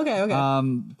bit. Okay.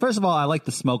 First of all, I like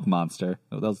the smoke monster.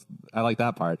 I like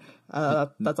that part.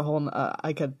 That's a whole.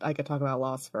 I could talk about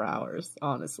Lost for hours,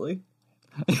 honestly.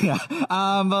 Yeah.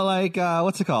 But like,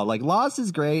 what's it called? Like, Lost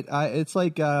is great. It's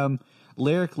like,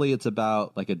 lyrically, it's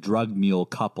about like a drug mule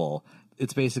couple.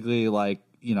 It's basically like,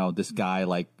 you know, this guy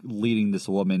like leading this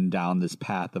woman down this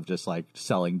path of just like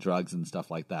selling drugs and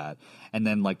stuff like that, and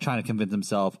then like trying to convince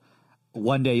himself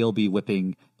one day you'll be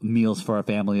whipping meals for a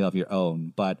family of your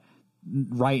own, but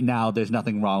right now there's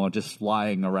nothing wrong with just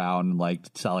flying around like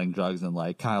selling drugs and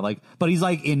like kind of like, but he's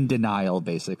like in denial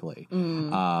basically.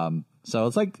 So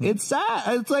it's like, it's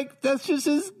sad. It's like, that's just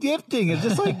his gifting. It's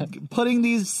just like putting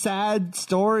these sad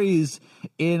stories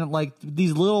in like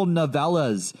these little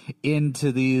novellas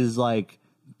into these like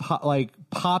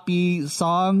poppy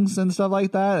songs and stuff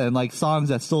like that, and like songs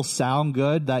that still sound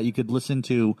good that you could listen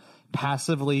to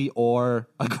passively or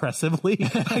aggressively,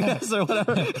 I guess, or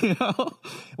whatever, you know?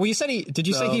 Well, you said did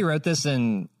you say he wrote this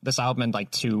album in like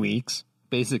 2 weeks?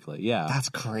 Basically, yeah. That's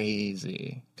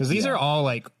crazy. Because these are all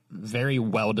like very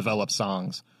well developed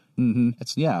songs. Mm-hmm.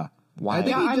 It's I think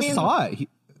Yeah, he just saw it.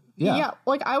 Yeah,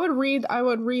 like I would read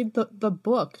the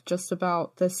book just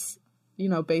about this, you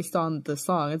know, based on the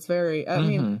song. It's very, I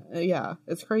mean, yeah,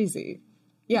 it's crazy.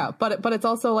 Yeah, but it's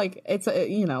also like it's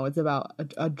about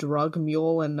a drug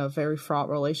mule and a very fraught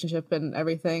relationship and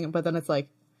everything. But then it's like,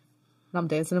 I'm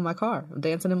dancing in my car. I'm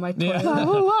dancing in my toilet.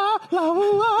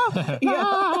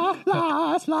 Yeah,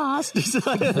 lost.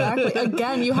 Exactly.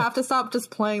 Again, you have to stop just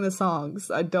playing the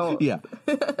songs. I don't. Yeah.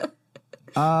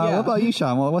 What about you,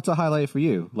 Sean? Well, what's a highlight for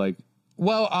you? Like,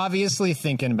 well, obviously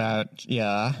thinking about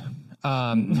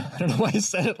I don't know why I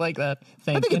said it like that.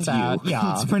 I think it's about you.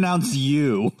 It's pronounced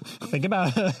you. Thinking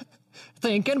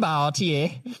about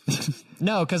yeah.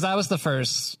 No, because that was the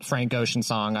first Frank Ocean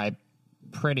song it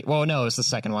was the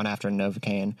second one after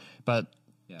Novocaine, but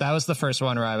that was the first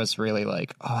one where I was really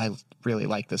like, oh, I really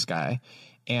like this guy.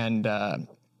 And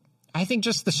I think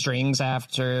just the strings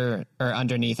after or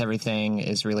underneath everything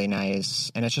is really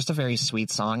nice, and it's just a very sweet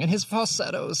song, and his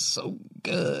falsetto is so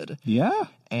good. Yeah.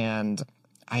 And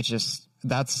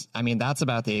that's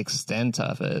about the extent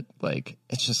of it. Like,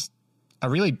 it's just a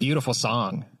really beautiful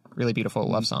song, really beautiful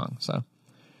love song. So,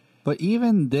 but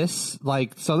even this,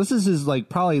 like, so this is his, like,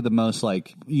 probably the most,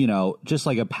 like, you know, just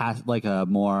like a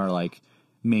more like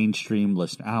mainstream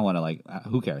listener. I don't want to like,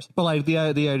 who cares? But like the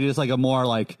idea is like a more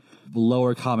like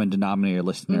lower common denominator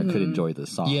listener could enjoy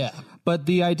this song. Yeah. But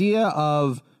the idea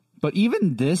of, but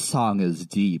even this song is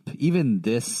deep. Even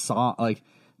this song, like,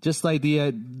 just like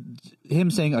the him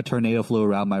saying a tornado flew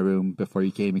around my room before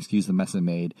you came, excuse the mess I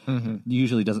made,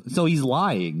 usually doesn't. So he's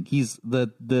lying. He's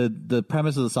the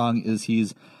premise of the song is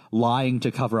he's lying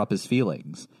to cover up his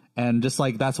feelings. And just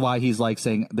like, that's why he's like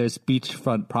saying there's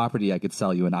beachfront property I could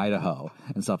sell you in Idaho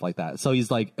and stuff like that. So he's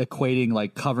like equating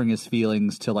like covering his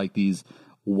feelings to like these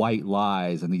white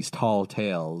lies and these tall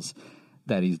tales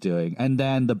that he's doing. And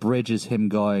then the bridge is him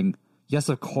going, yes,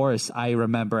 of course, I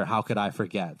remember. How could I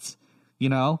forget? You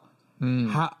know,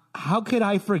 how could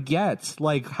I forget?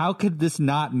 Like, how could this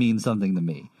not mean something to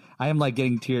me? I am like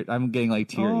getting like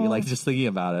teary, like just thinking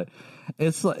about it.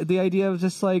 It's like the idea of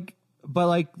just like, but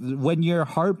like when you're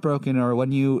heartbroken or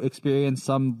when you experience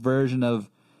some version of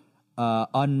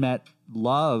unmet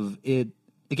love, it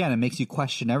makes you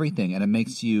question everything, and it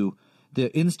makes you,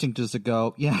 the instinct is to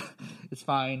go, yeah, it's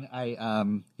fine. I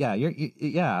mean,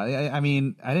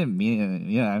 I didn't mean it.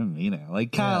 Yeah, I didn't mean it.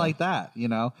 Like kind of like that, you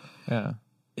know? yeah.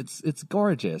 It's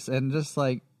gorgeous. And just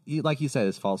like you said,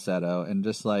 it's falsetto and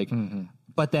just like,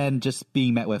 but then just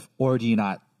being met with, or do you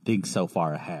not think so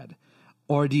far ahead?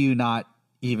 Or do you not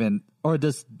even, or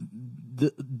do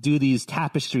these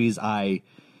tapestries I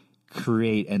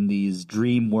create and these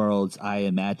dream worlds I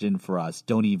imagine for us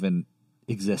don't even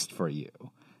exist for you?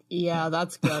 Yeah,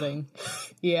 that's gutting.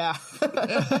 Yeah.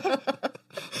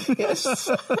 It's just,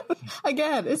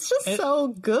 again, it's just so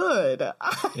good.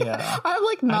 Yeah. I'm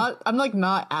like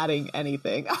not adding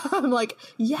anything. I'm like,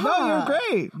 yeah, No, you're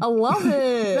great. I love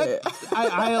it.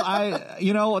 I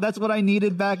you know, that's what I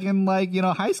needed back in like, you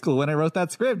know, high school when I wrote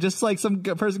that script. Just like some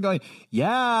person going,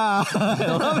 yeah, I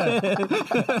love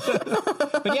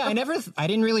it. But yeah, I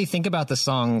didn't really think about the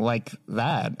song like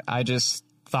that. I just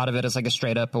thought of it as like a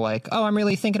straight up like, oh, I'm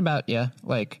really thinking about you.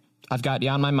 Like, I've got you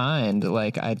on my mind.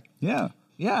 Like, Yeah,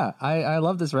 I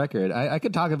love this record. I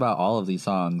could talk about all of these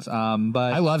songs,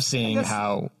 but I love seeing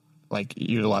how like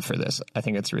your love for this. I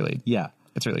think it's really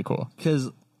it's really cool. Because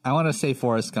I want to say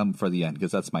Forrest Gump for the end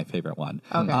because that's my favorite one.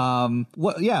 Okay.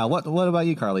 What about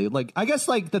you, Carly? Like, I guess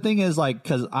like the thing is like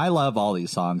because I love all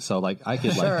these songs, so like I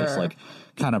could like just like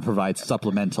kind of provide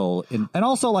supplemental and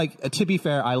also like to be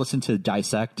fair, I listen to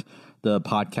Dissect, the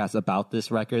podcast about this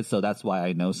record, so that's why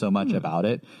I know so much about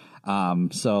it.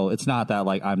 So it's not that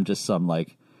like I'm just some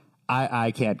like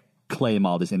I can't claim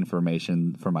all this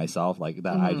information for myself like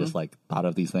that. I just like thought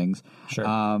of these things. Sure.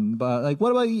 But like,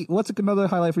 what about you? What's another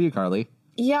highlight for you, Carly?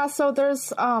 Yeah, so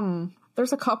there's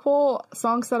a couple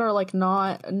songs that are like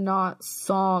not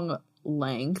song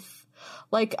length.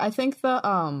 Like I think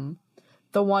the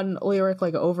one lyric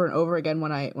like over and over again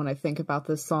when I think about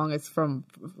this song is from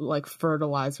like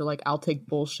Fertilizer, like I'll take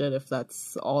bullshit if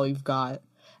that's all you've got.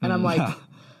 And I'm like,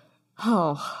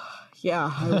 oh,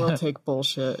 yeah, I will take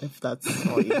bullshit if that's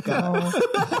all you've got.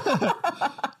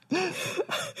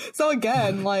 So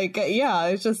again, like, yeah,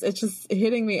 it's just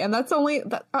hitting me. And that's only,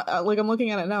 like, I'm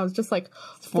looking at it now, it's just like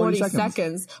 40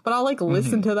 seconds. But I'll, like,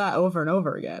 listen to that over and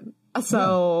over again.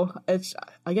 So, it's,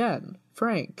 again,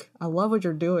 Frank, I love what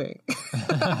you're doing.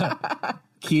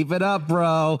 Keep it up,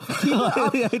 bro.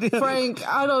 Frank,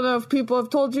 I don't know if people have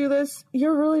told you this.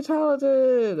 You're really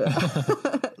talented.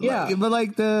 Yeah. But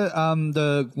like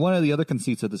the one of the other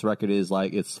conceits of this record is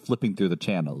like it's flipping through the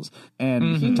channels.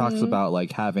 And he talks about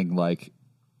like having like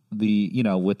the, you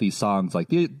know, with these songs,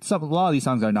 like a lot of these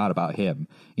songs are not about him,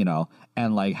 you know,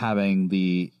 and like having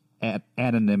the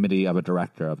anonymity of a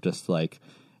director of just like,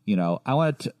 you know, I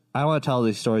want to tell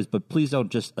these stories, but please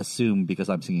don't just assume because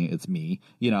I'm singing it's me,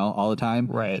 you know, all the time.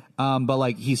 Right. But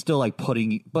like he's still like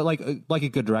like a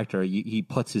good director, he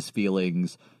puts his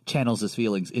feelings, channels his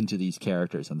feelings into these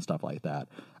characters and stuff like that.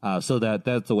 So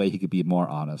that's the way he could be more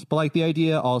honest. But like the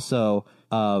idea also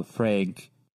of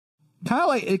Frank,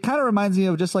 it kind of reminds me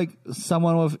of just like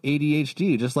someone with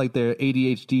ADHD, just like their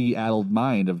ADHD addled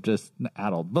mind of just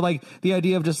addled, but like the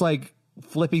idea of just like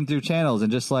flipping through channels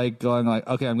and just like going like,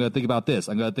 okay, I'm going to think about this.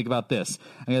 I'm going to think about this.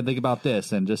 I'm going to think about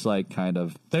this. And just like kind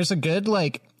of. There's a good,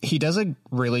 like, he does a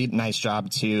really nice job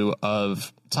too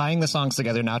of tying the songs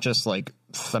together, not just like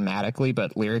thematically,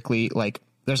 but lyrically. Like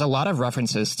there's a lot of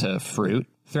references to fruit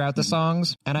throughout the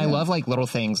songs. And I love like little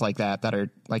things like that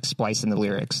are like spliced in the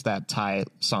lyrics that tie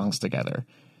songs together.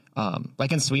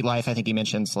 Like in Sweet Life, I think he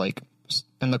mentions like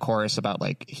in the chorus about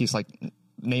like, he's like,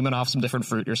 naming off some different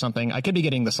fruit or something. I could be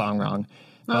getting the song wrong.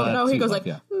 No, he goes like,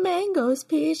 mangoes,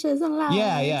 peaches, and limes.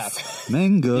 Yeah.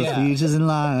 Mangoes, peaches, and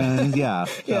limes. Yeah,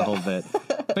 that whole bit.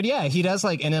 But yeah, he does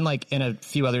like, and then like in a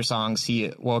few other songs,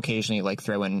 he will occasionally like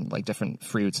throw in like different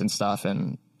fruits and stuff.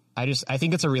 And I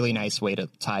think it's a really nice way to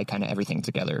tie kind of everything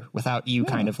together without you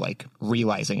kind of like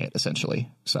realizing it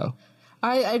essentially. So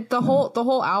the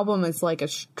whole album is like a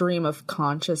stream of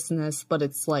consciousness, but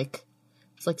it's like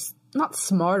not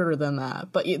smarter than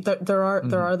that, but there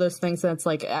are those things that's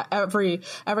like every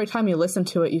time you listen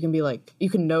to it, you can be like, you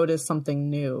can notice something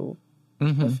new.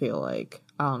 I feel like,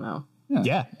 I don't know.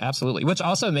 Yeah, absolutely. Which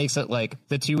also makes it like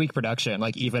the 2-week production,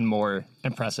 like even more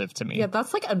impressive to me. Yeah.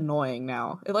 That's like annoying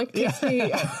now. It like takes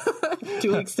me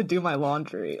 2 weeks to do my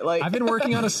laundry. Like I've been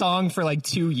working on a song for like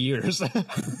 2 years.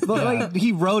 But like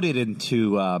he wrote it in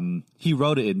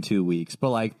 2 weeks, but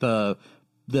like the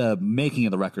making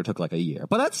of the record took like a year,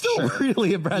 but that's still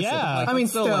really impressive. Yeah, like, I mean,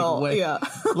 still yeah.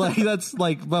 Like that's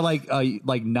like, but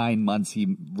like 9 months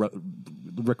he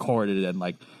recorded and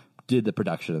like did the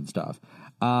production and stuff.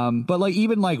 But like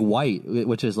even like White,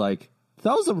 which is like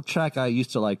that was a track I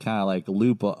used to like kind of like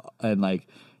loop and like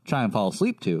try and fall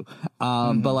asleep to.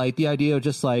 But like the idea of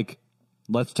just like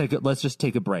let's just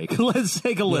take a break. Let's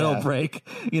take a little break.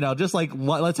 You know, just like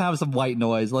let's have some white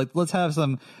noise. Like let's have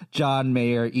some John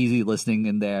Mayer easy listening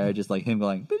in there. Just like him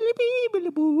going,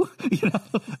 you know.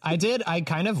 I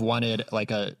kind of wanted like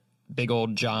a big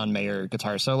old John Mayer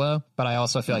guitar solo, but I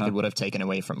also feel like it would have taken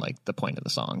away from like the point of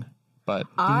the song. But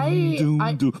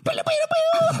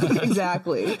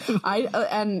exactly.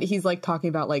 And he's like talking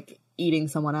about like eating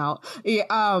someone out. Yeah,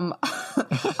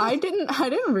 I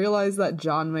didn't realize that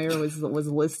John Mayer was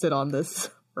listed on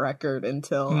this record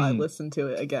until I listened to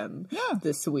it again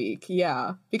this week.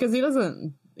 Yeah, because he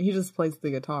just plays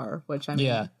the guitar, which I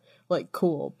mean, like,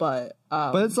 cool, but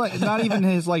it's like not even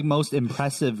his like most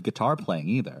impressive guitar playing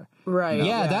either. Right. You know?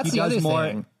 Yeah, that's he the does other more.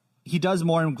 thing. He does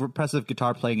more impressive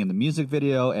guitar playing in the music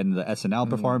video and the SNL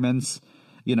performance,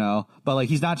 you know. But like,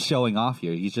 he's not showing off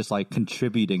here. He's just like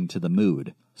contributing to the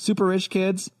mood. Super Rich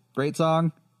Kids, great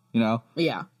song, you know.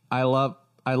 Yeah. I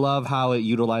love how it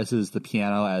utilizes the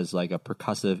piano as like a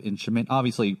percussive instrument.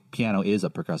 Obviously, piano is a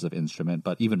percussive instrument,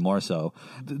 but even more so.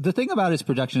 The thing about his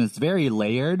production is it's very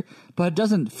layered, but it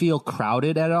doesn't feel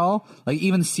crowded at all. Like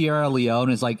even Sierra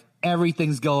Leone is like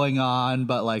everything's going on,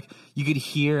 but like you could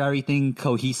hear everything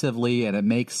cohesively and it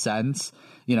makes sense,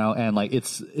 you know, and like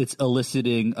it's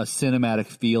eliciting a cinematic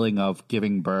feeling of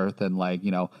giving birth and like,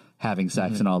 you know, having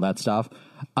sex and all that stuff.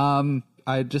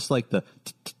 I just like the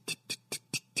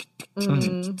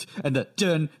and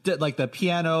the like the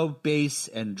piano, bass,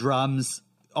 and drums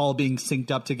all being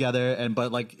synced up together,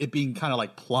 but like it being kind of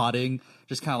like plodding,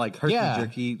 just kind of like herky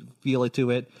jerky feel to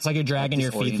it. It's like you're dragging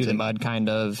like your feet through the mud, kind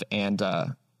of. And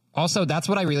also, that's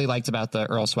what I really liked about the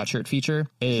Earl Sweatshirt feature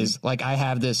is like I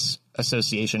have this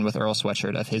association with Earl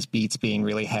Sweatshirt of his beats being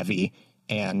really heavy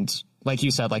and, like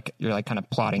you said, like you're like kind of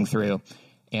plodding through.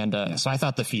 And so I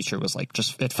thought the feature was like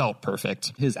just it felt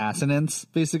perfect. His assonance,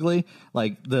 basically,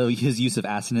 like his use of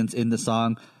assonance in the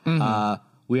song.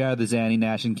 We are the Zanny,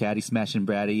 Nash, and Caddy, Smash and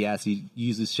Bratty. Yes, he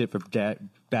uses shit for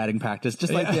batting practice.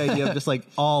 Just like the idea of just like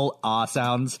all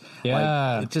sounds.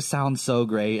 Yeah, like, it just sounds so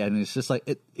great, and it's just like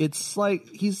it's like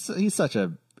he's such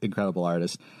a incredible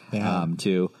artist,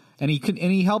 too. And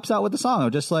he helps out with the song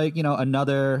of just like, you know,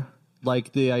 another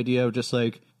like the idea of just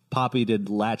like Poppy did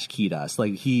latchkeyed us.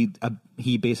 Like he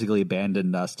basically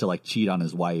abandoned us to like cheat on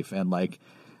his wife, and like,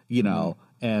 you know,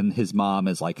 and his mom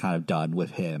is like kind of done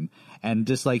with him, and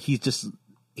just like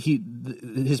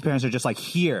his parents are just like,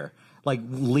 here, like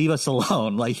leave us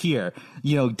alone, like here,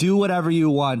 you know, do whatever you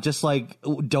want, just like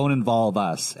don't involve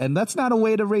us. And that's not a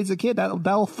way to raise a kid.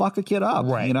 That'll fuck a kid up,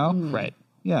 right? You know, right?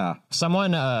 Yeah.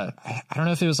 Someone, I don't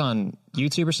know if it was on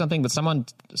YouTube or something, but someone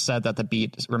said that the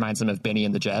beat reminds them of Benny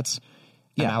and the Jets.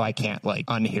 And now I can't like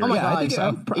unhear it. Yeah, I think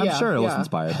I'm sure it was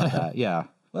inspired by that. Yeah.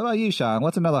 What about you, Sean?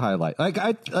 What's another highlight?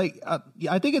 I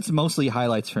think it's mostly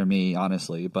highlights for me,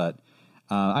 honestly, but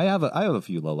I have a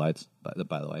few lowlights by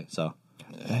the way. So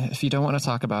if you don't want to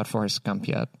talk about Forrest Gump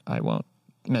yet, I won't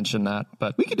mention that.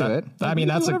 But we could do it. I mean,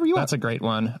 that's a great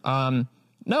one.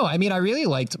 No, I mean, I really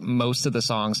liked most of the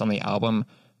songs on the album.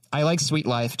 I like Sweet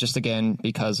Life just again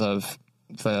because of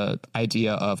the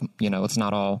idea of, you know, it's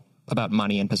not all about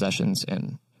money and possessions,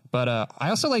 but I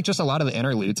also like just a lot of the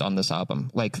interludes on this album.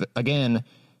 Like again,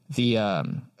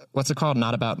 the what's it called?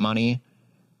 Not About Money,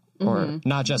 or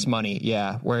Not Just Money.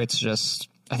 Yeah, where it's just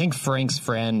I think Frank's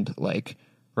friend like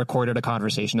recorded a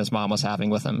conversation his mom was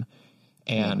having with him,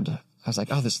 and I was like,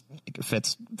 oh, this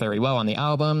fits very well on the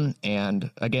album. And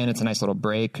again, it's a nice little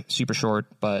break, super short,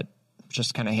 but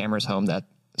just kind of hammers home that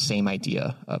same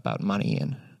idea about money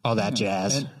and all that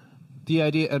jazz. And the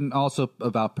idea, and also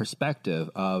about perspective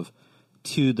of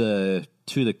to the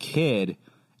kid,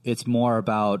 it's more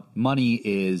about money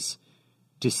is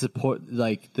to support,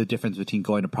 like the difference between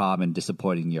going to prom and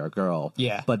disappointing your girl.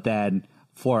 Yeah. But then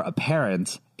for a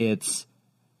parent, it's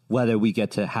whether we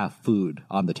get to have food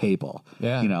on the table.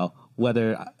 Yeah. You know,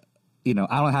 whether, you know,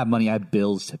 I don't have money, I have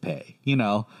bills to pay, you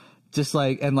know, just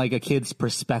like, and like a kid's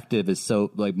perspective is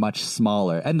so like much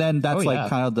smaller. And then that's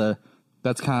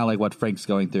that's kind of like what Frank's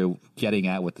going through, getting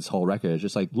at with this whole record. It's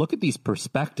just like, look at these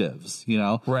perspectives, you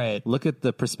know? Right. Look at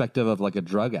the perspective of like a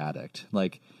drug addict.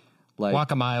 Like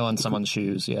walk a mile in someone's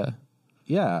shoes. Yeah.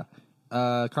 Yeah.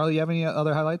 Carly, you have any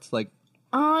other highlights? Like,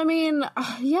 I mean,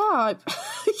 yeah.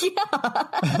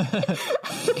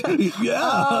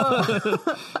 yeah.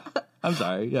 I'm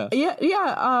sorry. Yeah.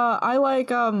 Yeah. I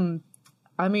like,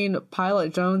 I mean,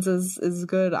 Pilot Jones is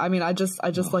good. I mean, I just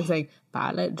like saying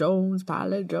Pilot Jones.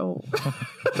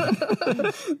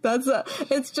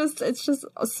 It's just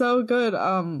so good.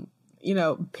 You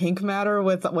know, Pink Matter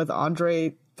with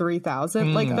Andre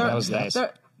 3000. Like that was nice.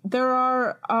 There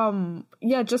are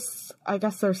just I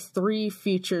guess there's 3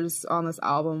 features on this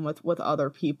album with other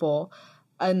people,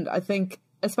 and I think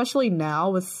especially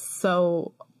now with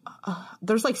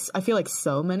there's like I feel like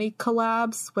so many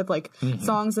collabs with like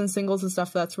songs and singles and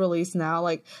stuff that's released now.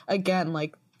 Like again,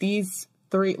 like these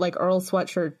 3, like Earl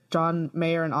Sweatshirt, John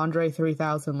Mayer, and Andre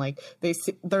 3000. Like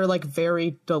they're like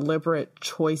very deliberate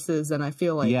choices, and I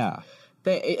feel like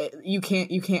you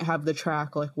can't have the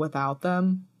track like without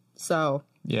them. So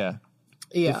yeah.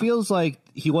 It feels like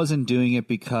he wasn't doing it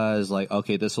because like,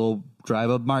 okay, this will drive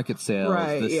up market sales.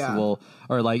 Right, This yeah. will,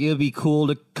 or like, it would be cool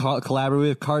to collaborate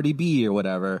with Cardi B or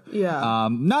whatever. Yeah.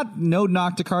 No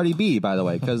knock to Cardi B, by the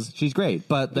way, because she's great.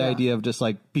 But the Yeah. idea of just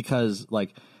like, because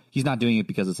like, he's not doing it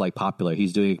because it's like popular.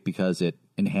 He's doing it because it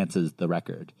enhances the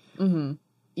record.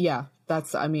 Yeah,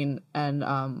 that's, I mean, and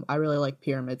I really like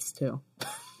Pyramids too.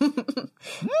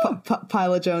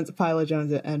 Pilot Jones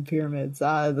and Pyramids.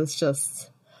 That's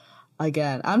just,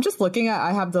 again, I'm just looking at,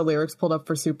 I have the lyrics pulled up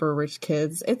for Super Rich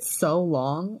Kids. It's so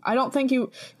long. I don't think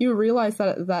you realize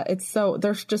that it's so,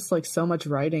 there's just like so much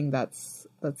writing that's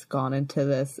gone into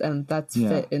this, and that's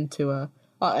fit into a,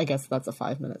 well, I guess that's a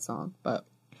 5-minute song, but.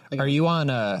 Are you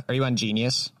on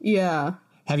Genius? Yeah.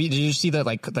 Did you see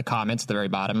the comments at the very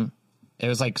bottom? It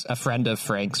was like a friend of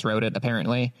Frank's wrote it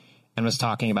apparently and was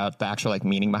talking about the actual like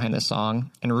meaning behind this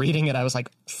song, and reading it I was like,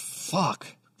 fuck,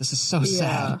 this is so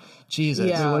sad. Jesus.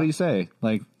 Yeah. So what do you say?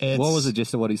 Like, It's- what was the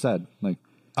gist of what he said? Like,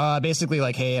 Basically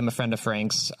like, hey, I'm a friend of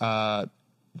Frank's.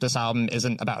 This album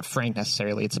isn't about Frank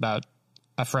necessarily. It's about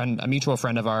a mutual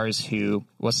friend of ours who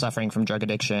was suffering from drug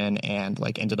addiction and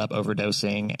like ended up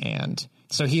overdosing. And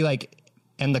so he like,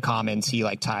 in the comments, he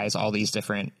like ties all these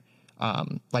different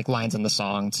like lines in the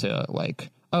song to like,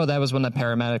 oh, that was when the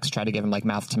paramedics tried to give him like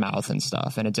mouth to mouth and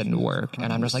stuff, and it didn't work.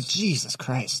 And I'm just like, Jesus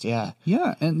Christ. Yeah.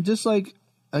 yeah. And just like,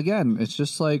 again, it's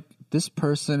just like, this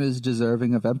person is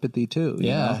deserving of empathy too. You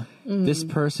Yeah. know? This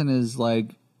person is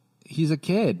like, he's a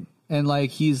kid. And like,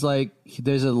 he's like,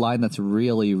 there's a line that's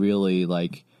really, really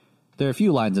like, there are a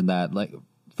few lines in that. Like,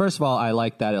 first of all, I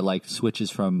like that it like switches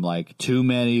from like too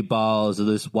many balls of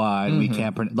this wine. We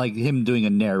can't, like him doing a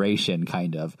narration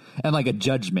kind of, and like a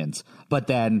judgment. But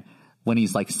then when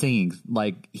he's like singing,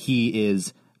 like he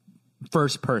is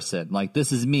first person, like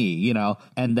this is me, you know?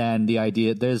 And then the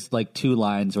idea, there's like 2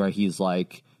 lines where he's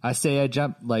like, I say I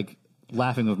jump, like,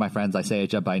 laughing with my friends, I say I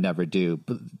jump, I never do.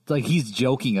 But like, he's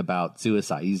joking about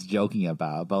suicide. He's joking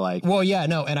about, but like, Well, yeah,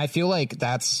 no, and I feel like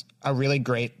that's a really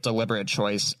great deliberate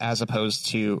choice as opposed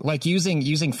to like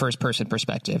using first person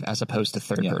perspective as opposed to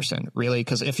third person, really.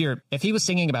 Because if he was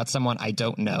singing about someone I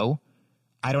don't know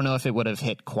if it would have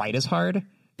hit quite as hard.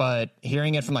 But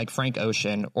hearing it from like Frank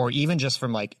Ocean, or even just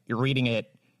from like you're reading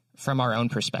it from our own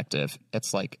perspective,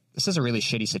 it's like, this is a really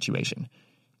shitty situation.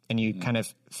 And you kind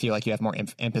of feel like you have more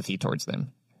empathy towards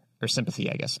them, or sympathy,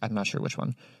 I guess. I'm not sure which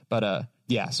one, but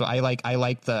yeah. So I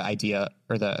like the idea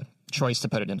or the choice to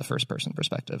put it into first person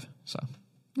perspective. So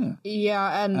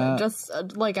Yeah, and just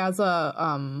like as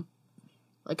a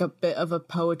bit of a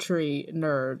poetry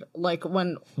nerd, like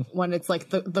when it's like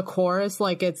the chorus,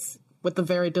 like it's with the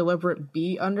very deliberate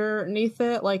beat underneath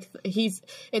it, like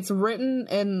it's written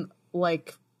in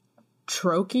like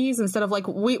trochees instead of like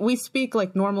we speak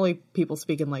like normally people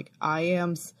speak in like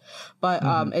iams, but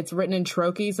it's written in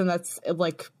trochees, and that's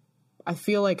like I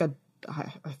feel like I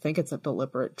think it's a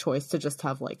deliberate choice to just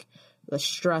have like the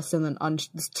stress and then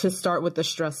to start with the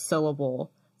stressed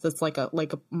syllable. So it's like a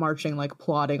marching, like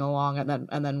plodding along, and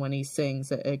then when he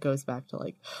sings, it goes back to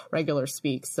like regular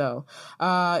speak. So,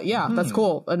 yeah, that's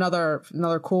cool. Another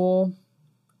cool,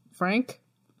 Frank.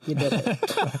 You did it.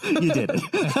 you did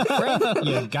it.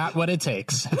 you got what it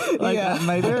takes. Like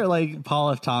my favorite, like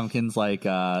Paul F. Tompkins, like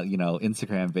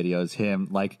Instagram videos,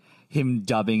 him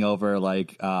dubbing over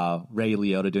like Ray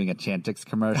Liotta doing a Chantix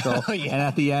commercial, and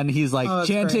at the end he's like,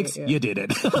 Chantix, you did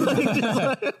it.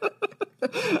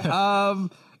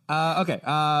 Okay,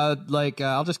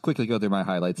 I'll just quickly go through my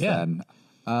highlights then.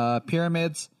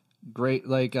 Pyramids, great.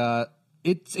 Like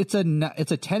it's a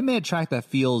 10-minute track that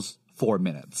feels 4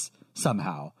 minutes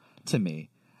somehow to me.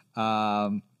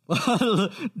 John's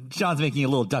making a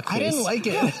little duck face. I didn't like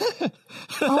it.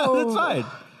 That's fine.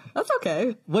 That's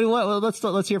okay. What?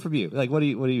 Let's hear from you. Like, what do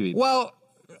you mean? Well,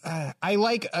 I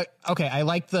like. I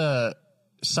like the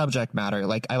subject matter.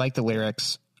 Like, I like the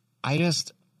lyrics.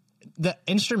 The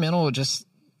instrumental, just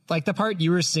like the part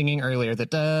you were singing earlier, the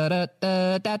da da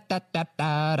da da da da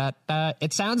da da da.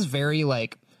 It sounds very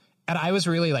like, and I was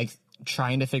really like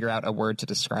trying to figure out a word to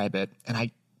describe it, and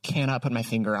I cannot put my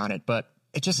finger on it, but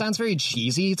it just sounds very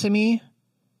cheesy to me.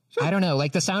 Sure. I don't know.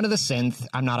 Like the sound of the synth,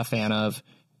 I'm not a fan of.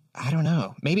 I don't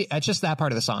know. Maybe it's just that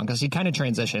part of the song because he kind of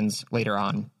transitions later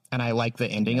on, and I like the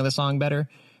ending of the song better.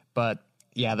 But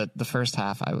yeah, the first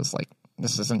half, I was like,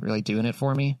 this isn't really doing it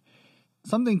for me.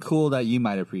 Something cool that you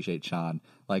might appreciate, Sean,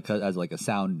 like as like a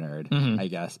sound nerd, I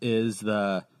guess, is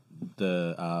the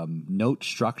note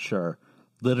structure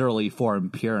literally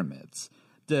form pyramids.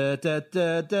 da, da,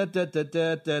 da, da, da, da,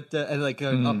 da, da, and like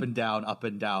going up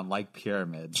and down like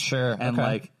pyramids. Sure, and okay.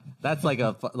 like that's like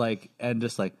and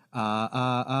just like send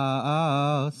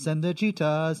the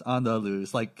cheetahs on the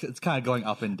loose. Like it's kind of going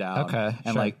up and down. Okay,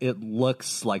 and sure. like it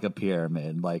looks like a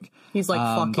pyramid. Like He's like,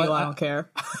 fuck but you, I don't care.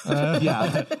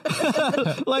 yeah,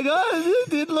 like it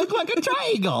didn't look like a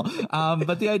triangle.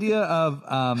 But the idea of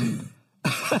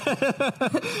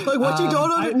Like, what you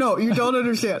don't no, you don't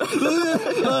understand.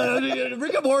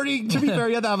 Rick and Morty, to be fair,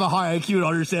 you have to have a high IQ to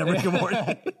understand Rick and Morty.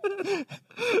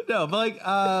 No, but like,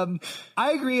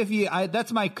 I agree if you,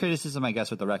 that's my criticism, I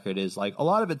guess, with the record is like a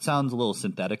lot of it sounds a little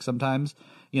synthetic sometimes.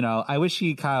 You know, I wish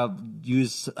he kind of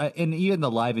used, and even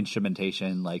the live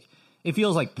instrumentation, like it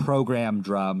feels like programmed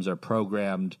drums or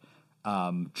programmed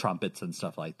trumpets and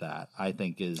stuff like that, I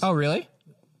think is. Oh, really?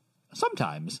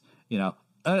 Sometimes, you know.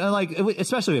 Like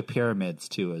especially with Pyramids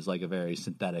too is like a very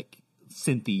synthetic,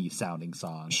 synthy sounding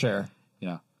song. Sure. You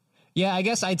know. Yeah, I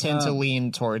guess I tend to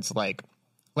lean towards like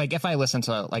if I listen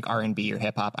to like R&B or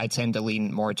hip hop, I tend to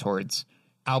lean more towards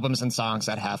albums and songs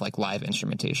that have like live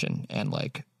instrumentation and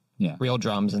like real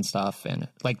drums and stuff, and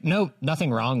like nothing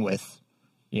wrong with,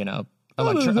 you know,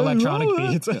 electronic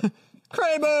beats.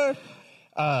 Kramer.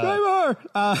 Kramer!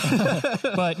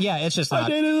 But yeah, it's just I not.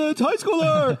 dated a high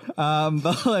schooler.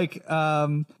 But like,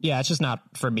 Yeah, it's just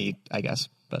not for me, I guess.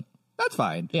 But that's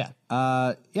fine. yeah,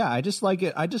 yeah. I just like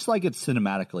it. I just like it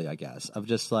cinematically. I guess of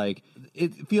just like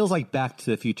it feels like Back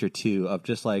to the Future 2. Of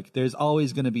just like there's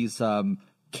always going to be some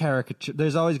caricature.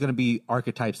 There's always going to be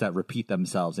archetypes that repeat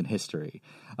themselves in history.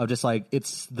 Of just like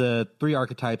it's the three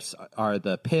archetypes are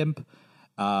the pimp,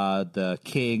 the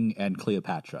king, and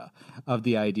Cleopatra. Of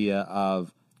the idea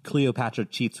of Cleopatra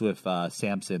cheats with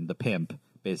Samson, the pimp,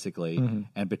 basically,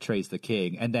 and betrays the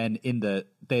king. And then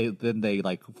they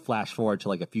like flash forward to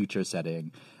like a future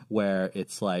setting where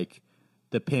it's like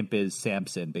the pimp is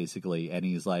Samson, basically, and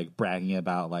he's like bragging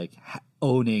about like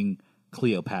owning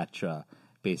Cleopatra,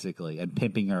 basically, and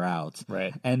pimping her out.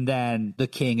 Right. And then the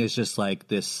king is just like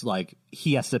this, like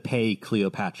he has to pay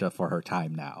Cleopatra for her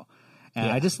time now.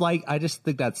 And I just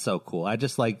think that's so cool. I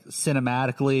just like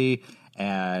cinematically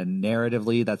and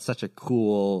narratively, that's such a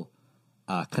cool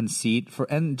conceit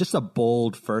and just a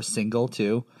bold first single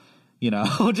too. You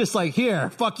know, just like here,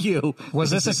 fuck you.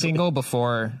 Was this a single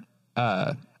before?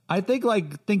 I think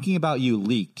like Thinking About You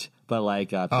leaked, but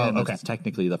like Pyramids okay. is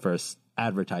technically the first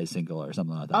advertised single or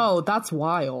something like that. Oh, that's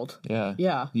wild. Yeah.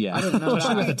 Yeah. Yeah. I didn't know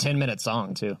Especially that. with a 10-minute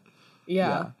song too.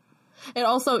 Yeah. And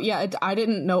also, I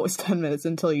didn't know it was 10 minutes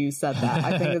until you said that.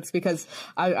 I think it's because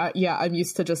I'm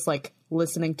used to just like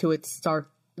listening to it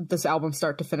this album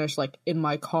start to finish, like in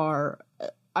my car.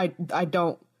 I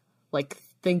don't like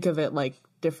think of it like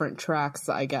different tracks,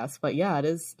 I guess. But yeah, it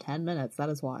is 10 minutes. That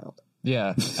is wild.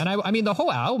 Yeah. And I mean, the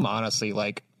whole album, honestly,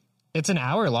 like it's an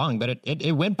hour long, but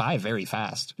it went by very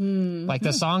fast. Like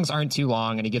the songs aren't too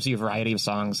long, and he gives you a variety of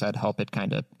songs that help it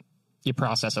kind of, you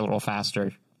process a little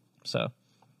faster. So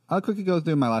I'll quickly go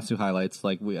through my last two highlights.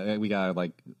 Like we gotta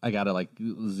like I gotta like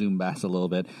zoom back a little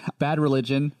bit. Bad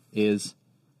Religion is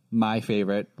my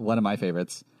favorite, one of my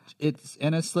favorites. I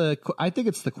think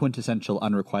it's the quintessential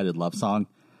unrequited love song.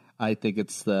 I think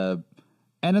and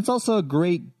it's also a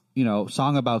great, you know,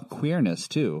 song about queerness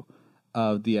too,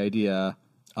 of the idea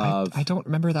of. I don't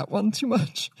remember that one too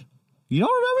much. You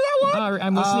don't remember that one?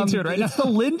 I'm listening to it right now. It's the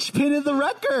linchpin of the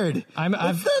record.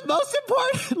 It's the most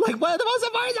important, like one of the most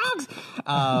important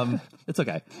songs. It's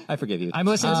okay. I forgive you. I'm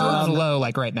listening to it low,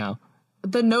 like right now.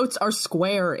 The notes are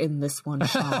square in this one,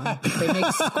 Sean. They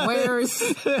make squares.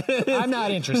 I'm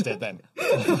not interested then.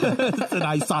 It's an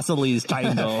isosceles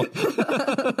triangle.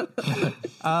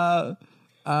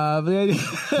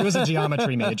 He was a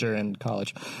geometry major in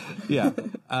college. Yeah.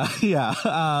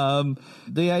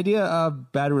 The idea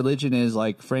of Bad Religion is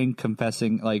like Frank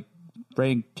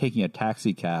taking a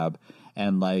taxi cab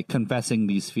and like confessing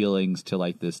these feelings to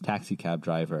like this taxi cab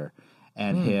driver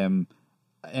and him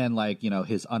and like, you know,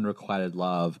 his unrequited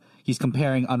love. He's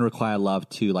comparing unrequited love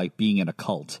to like being in a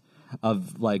cult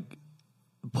of like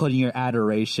putting your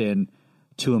adoration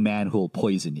to a man who will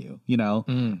poison you, you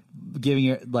know, giving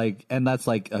your like, and that's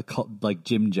like a cult, like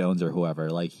Jim Jones or whoever,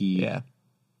 like he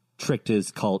tricked his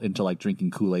cult into like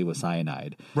drinking Kool-Aid with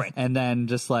cyanide. Right. And then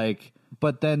just like,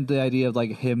 but then the idea of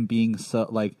like him being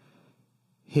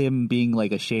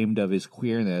ashamed of his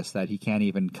queerness that he can't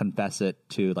even confess it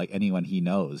to like anyone he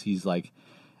knows. He's like,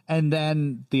 and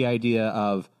then the idea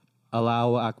of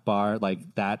Allahu Akbar,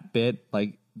 like that bit,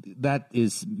 like that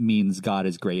means God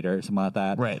is greater, something like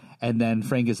that. Right. And then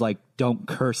Frank is like, don't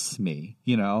curse me,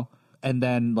 you know? And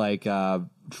then like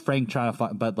Frank trying to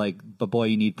find, but boy,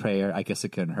 you need prayer. I guess it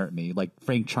couldn't hurt me. Like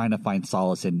Frank trying to find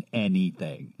solace in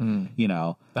anything, you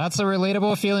know. That's a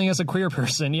relatable feeling as a queer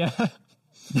person. Yeah.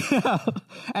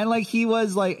 And like he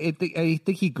was like, I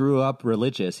think he grew up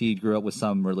religious. He grew up with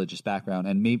some religious background,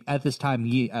 and maybe at this time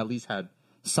he at least had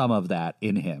some of that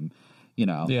in him, you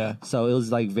know. Yeah. So it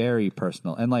was like very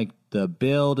personal, and like the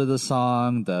build of the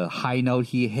song, the high note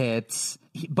he hits,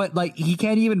 but like he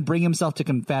can't even bring himself to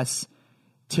confess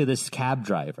to this cab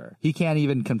driver. He can't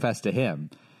even confess to him,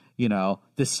 you know,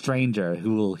 this stranger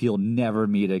who he'll never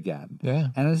meet again. Yeah.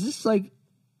 And it's just like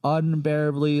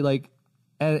unbearably like.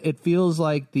 And it feels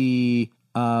like the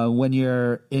when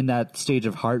you're in that stage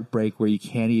of heartbreak where you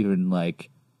can't even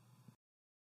like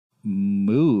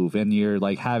move, and you're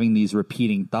like having these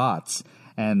repeating thoughts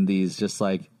and these just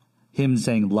like him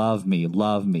saying love me,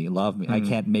 love me, love me. I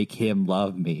can't make him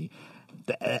love me.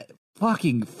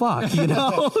 Fucking fuck, you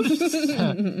know.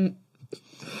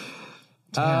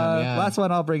 Last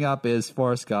one I'll bring up is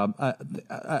Forrest Gump.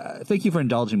 Thank you for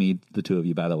indulging me, the two of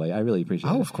you, by the way. I really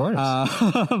appreciate it. Oh, of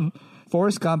course.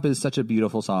 Forrest Gump is such a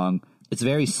beautiful song. It's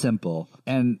very simple.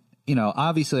 And, you know,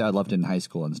 obviously I loved it in high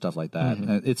school and stuff like that.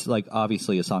 And it's like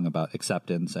obviously a song about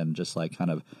acceptance and just like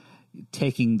kind of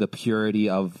taking the purity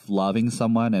of loving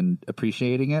someone and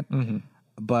appreciating it.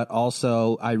 But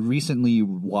also I recently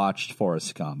watched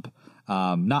Forrest Gump.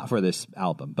 Not for this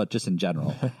album, but just in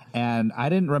general. And I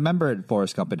didn't remember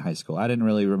Forrest Gump in high school. I didn't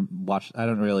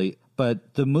really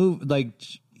but the move, like,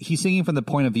 he's singing from the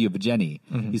point of view of Jenny.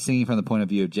 He's singing from the point of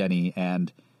view of Jenny,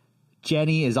 and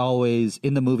Jenny is always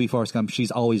in the movie Forrest Gump.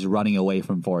 She's always running away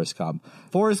from Forrest Gump.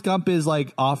 Forrest Gump is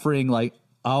like offering, like,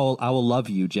 I will love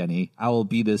you, Jenny. I will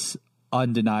be this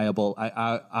undeniable.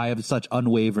 I have such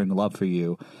unwavering love for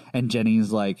you. And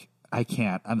Jenny's like, I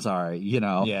can't. I'm sorry, you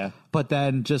know. Yeah. But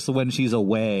then just when she's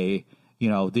away, you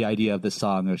know, the idea of the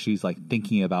song is she's like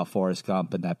thinking about Forrest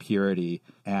Gump and that purity,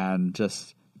 and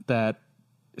just that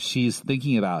she's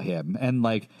thinking about him, and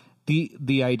like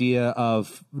the idea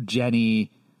of Jenny's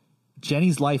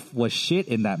life was shit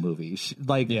in that movie.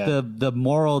 The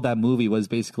moral of that movie was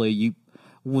basically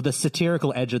the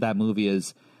satirical edge of that movie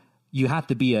is you have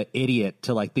to be an idiot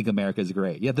to like think America's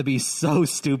great. You have to be so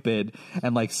stupid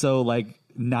and like so like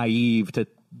naive to,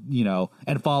 you know,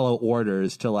 and follow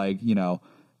orders to like, you know,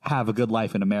 have a good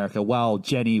life in America, while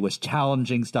Jenny was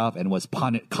challenging stuff and was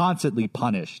constantly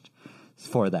punished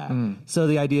for that. So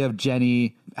the idea of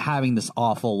Jenny having this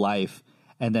awful life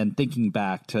and then thinking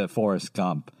back to Forrest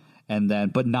Gump, and then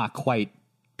but not quite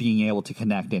being able to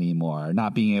connect anymore,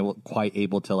 not being quite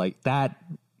able to like that,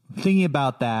 thinking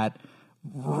about that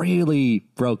really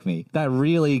broke me. That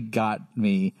really got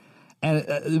me, and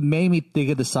it made me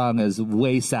think of the song as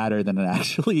way sadder than it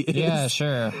actually is. Yeah,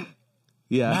 sure.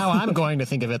 Yeah. Now I'm going to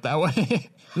think of it that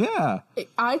way. Yeah.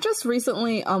 I just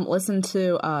recently listened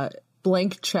to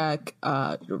Blank Check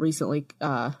recently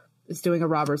is doing a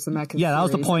Robert Zemeckis Yeah, that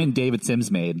was the series. point David Sims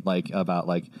made, like about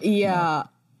like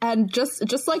and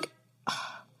just like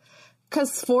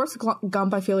because Forrest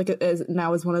Gump, I feel like it is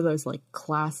one of those like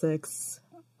classics.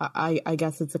 I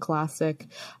guess it's a classic,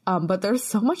 but there's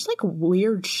so much like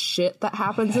weird shit that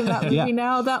happens in that movie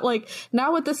now that like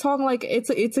now with this song, like it's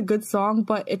a good song,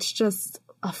 but it's just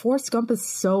Forrest Gump is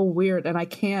so weird, and I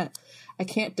can't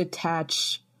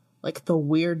detach like the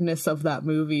weirdness of that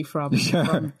movie from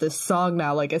this song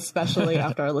now, like especially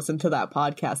after I listened to that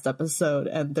podcast episode,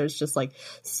 and there's just like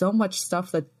so much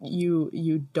stuff that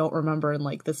you don't remember, and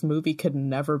like this movie could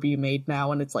never be made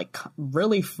now, and it's like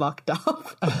really fucked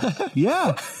up.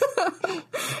 yeah.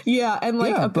 Yeah, and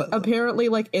like but apparently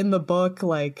like in the book,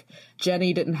 like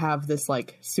Jenny didn't have this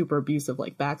like super abusive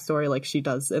like backstory like she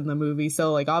does in the movie.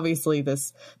 So like obviously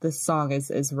this song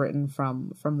is written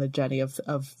from the Jenny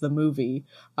of the movie.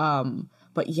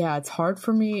 But yeah, it's hard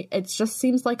for me. It just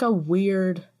seems like a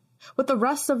weird with the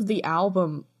rest of the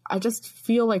album. I just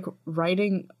feel like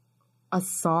writing a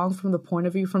song from the point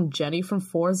of view from Jenny from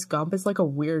Forrest Gump is like a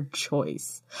weird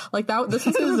choice. Like that. This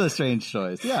is a strange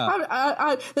choice.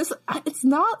 Yeah. It's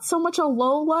not so much a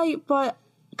low light, but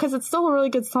because it's still a really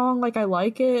good song. Like I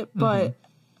like it, but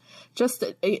just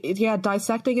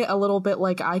dissecting it a little bit.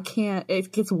 Like I can't.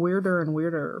 It gets weirder and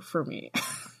weirder for me.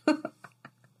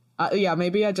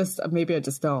 Maybe I just don't.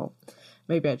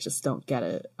 Maybe I just don't get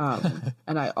it.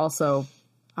 And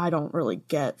I don't really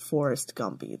get Forrest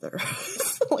Gump either.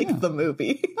 The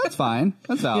movie. That's fine.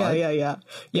 That's valid.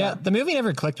 Yeah. The movie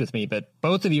never clicked with me, but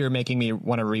both of you are making me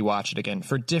want to rewatch it again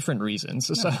for different reasons.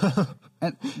 So,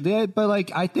 but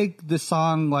like I think the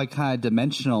song like kind of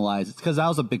dimensionalizes, because that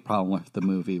was a big problem with the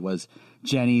movie, was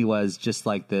Jenny was just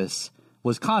like this,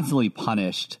 was constantly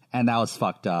punished, and that was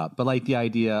fucked up. But like the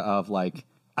idea of like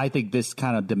I think this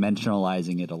kind of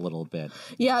dimensionalizing it a little bit.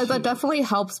 Yeah, that definitely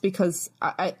helps because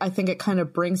I think it kind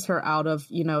of brings her out of,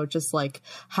 just like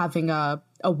having a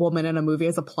woman in a movie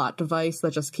as a plot device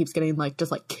that just keeps getting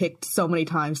just kicked so many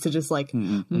times to just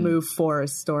move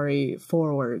Forrest's story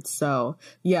forward. So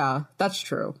yeah, that's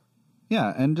true.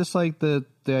 Yeah, and just like the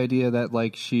idea that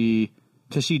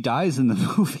because she dies in the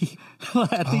movie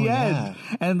at the end,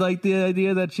 and the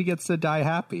idea that she gets to die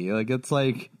happy, it's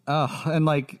and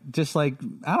I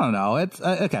don't know, it's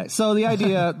okay. So the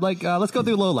idea, let's go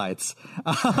through lowlights.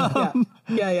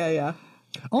 Yeah.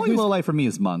 Only lowlight for me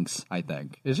is Monks. I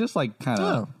think it's just kind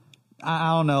of. I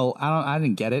don't know. I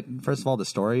didn't get it. First of all, the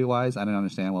story wise, I didn't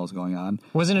understand what was going on.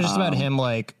 Wasn't it just about him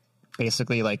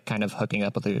basically kind of hooking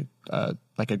up with a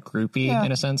groupie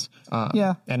in a sense?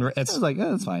 And it's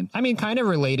that's fine. I mean, kind of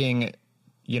relating,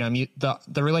 the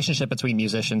relationship between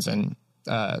musicians and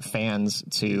fans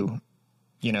to,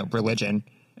 religion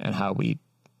and how we,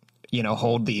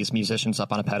 hold these musicians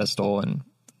up on a pedestal and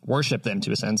worship them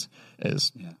to a sense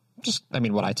is just,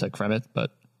 what I took from it.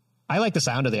 But I like the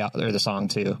sound of the song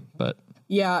too. But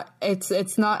yeah,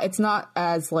 it's not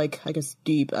as I guess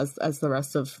deep as the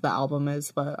rest of the album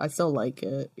is, but I still like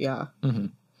it. Yeah. Mm-hmm.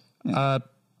 Yeah.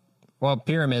 Well,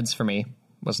 Pyramids for me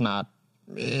was not.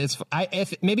 If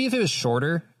it was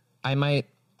shorter, I might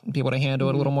be able to handle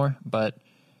it a little more. But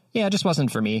yeah, it just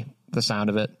wasn't for me, the sound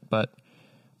of it. But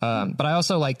I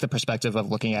also like the perspective of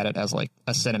looking at it as a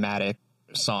cinematic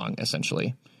song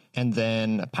essentially. And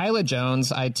then Pilot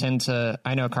Jones, I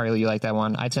know Carly, you like that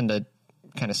one. I tend to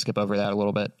kind of skip over that a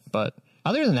little bit, but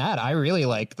other than that, I really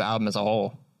like the album as a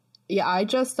whole. Yeah, I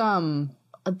just what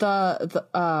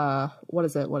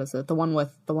is it? The one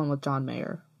with John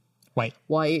Mayer.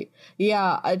 White.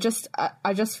 Yeah, I just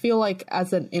feel like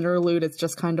as an interlude, it's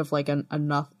just kind of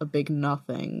a big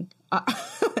nothing,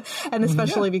 and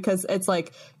especially because it's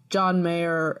John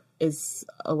Mayer is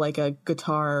a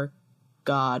guitar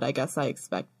god. I guess I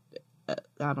expect.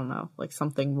 I don't know,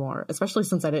 something more, especially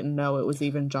since I didn't know it was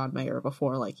even John Mayer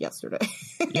before yesterday.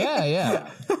 Yeah.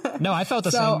 No, I felt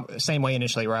the same way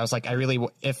initially, where I was I really,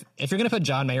 if you're going to put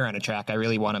John Mayer on a track, I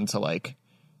really want him to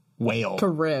wail. To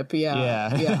rip,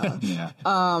 yeah. Yeah.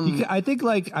 I think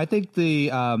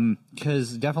the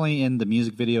because definitely in the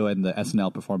music video and the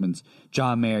SNL performance,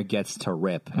 John Mayer gets to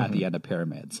rip at the end of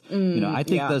Pyramids. I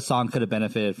think the song could have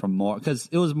benefited from more, because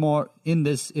it was more in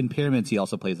Pyramids. He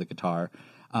also plays the guitar.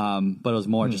 But it was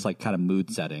more just kind of mood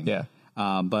setting. Yeah.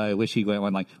 But I wish he went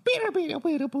yeah,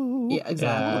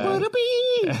 exactly.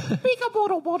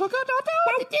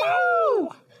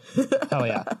 Hell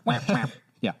yeah.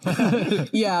 Yeah.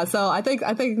 Yeah. So I think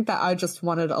that I just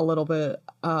wanted a little bit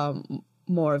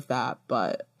more of that,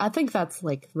 but I think that's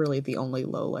really the only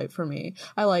low light for me.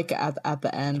 I like at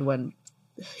the end when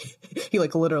he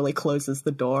literally closes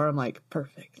the door. I'm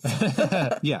perfect.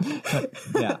 Yeah.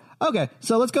 Okay,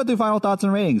 so let's go through final thoughts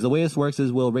and ratings. The way this works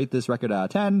is we'll rate this record out of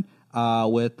 10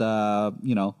 with a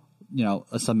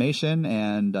summation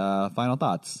and final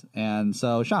thoughts. And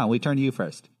so, Sean, we turn to you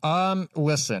first.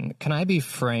 Listen, can I be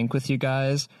frank with you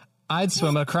guys? I'd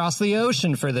swim across the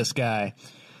ocean for this guy.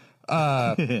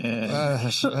 I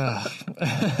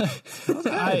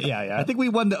think we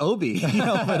won the Obie, for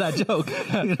that joke.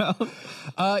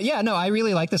 I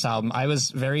really like this album. I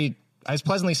was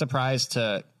pleasantly surprised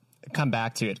to come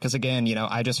back to it because, again,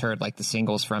 I just heard the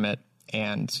singles from it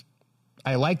and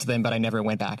I liked them, but I never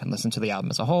went back and listened to the album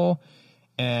as a whole.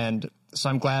 And so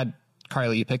I'm glad,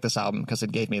 Carly, you picked this album because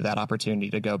it gave me that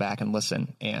opportunity to go back and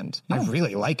listen, and I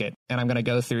really like it. And I'm going to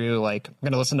go through I'm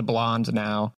going to listen to Blonde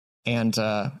now. And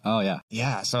so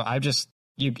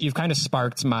you've kind of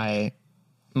sparked my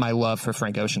love for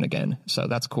Frank Ocean again, so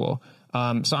that's cool. So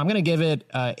I'm gonna give it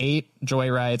 8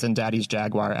 Joyrides and Daddy's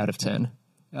Jaguar out of 10.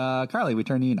 Carly, we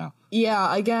turn to you now.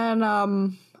 Yeah, again,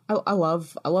 I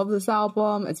love this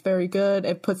album. It's very good.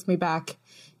 It puts me back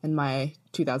in my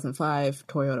 2005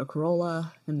 Toyota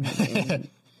Corolla in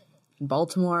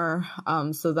Baltimore.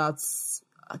 So that's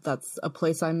a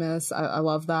place I miss. I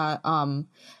love that.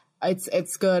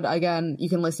 It's good. Again, you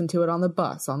can listen to it on the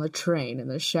bus, on the train, in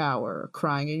the shower,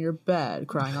 crying in your bed,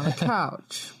 crying on the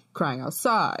couch, crying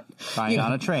outside, crying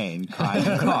on a train, crying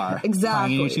in a car, exactly,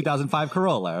 crying in your 2005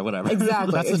 Corolla or whatever.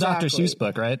 Exactly, that's the Dr. Seuss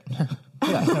book, right?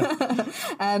 Yeah.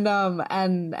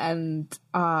 and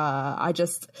I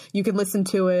just, you can listen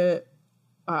to it.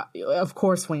 Of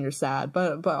course, when you're sad,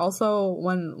 but also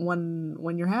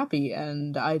when you're happy,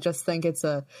 and I just think it's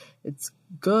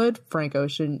good. Frank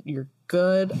Ocean, you're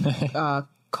good.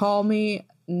 Call me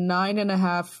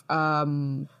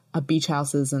 9.5 beach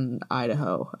houses in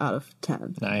Idaho out of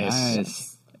 10.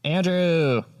 Nice.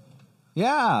 Andrew.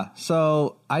 Yeah,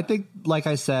 so I think, like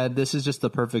I said, this is just the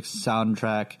perfect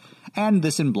soundtrack, and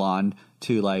this in Blonde,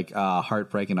 to like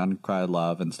Heartbreak and Unrequited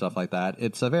Love and stuff like that.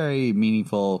 It's a very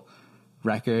meaningful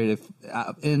record if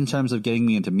in terms of getting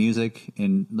me into music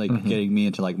and like getting me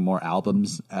into like more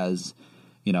albums as,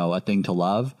 you know, a thing to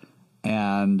love.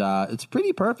 And it's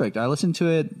pretty perfect. I listened to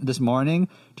it this morning,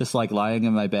 just like lying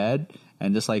in my bed,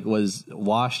 and just like was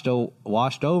washed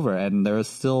over. And there are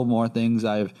still more things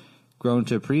I've grown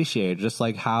to appreciate, just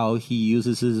like how he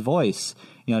uses his voice,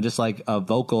 you know, just like a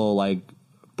vocal like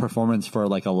performance for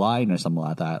like a line or something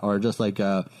like that, or just like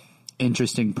a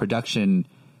interesting production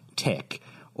tick,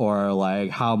 or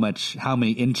like how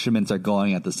many instruments are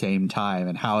going at the same time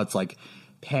and how it's like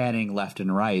panning left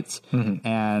and right.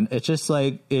 And it's just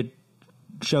like it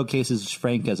showcases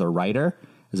Frank as a writer,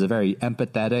 as a very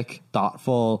empathetic,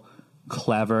 thoughtful,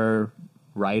 clever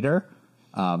writer,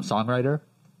 songwriter.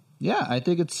 Yeah, I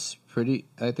think it's pretty.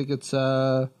 I think it's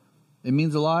it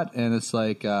means a lot, and it's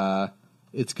like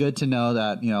it's good to know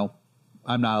that, you know,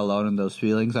 I'm not alone in those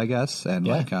feelings, I guess, and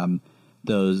like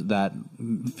those that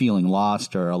feeling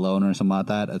lost or alone or something like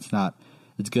that.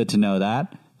 It's good to know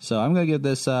that. So I'm gonna give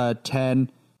this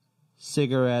 10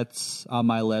 cigarettes on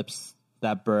my lips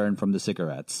that burn from the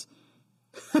cigarettes.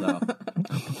 So.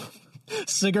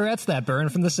 Cigarettes that burn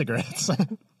from the cigarettes.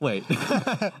 Wait,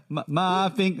 sorry.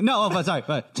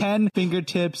 10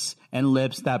 fingertips and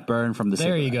lips that burn from the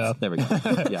there cigarettes. You go. There we go.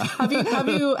 Yeah.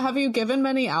 Have you given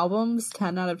many albums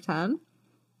 10 out of 10?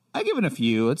 I've given a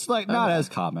few. It's like not as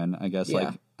common, I guess.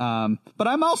 Yeah. Like, but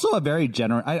I'm also a very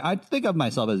generous. I think of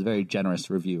myself as a very generous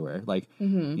reviewer. Like,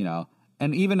 you know,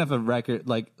 and even if a record,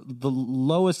 like the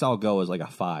lowest I'll go is like a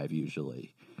 5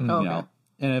 usually. You know,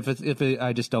 and if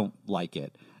I just don't like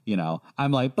it. You know,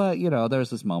 I'm like, but, you know, there's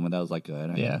this moment that was like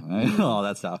good. I know all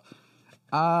that stuff.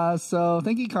 So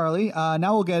thank you, Carly.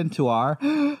 Now we'll get into our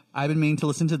I've been meaning to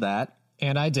listen to that.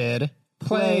 And I did.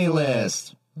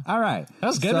 Playlist. All right. That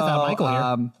was good without Michael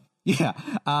here. Yeah.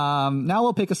 Now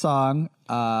we'll pick a song.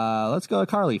 Let's go to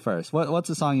Carly first. What's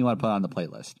the song you want to put on the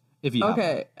playlist? If you have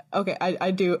one. Okay. I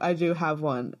do have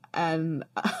one. And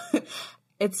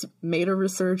it's made a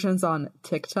resurgence on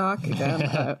TikTok.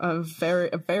 Again, I'm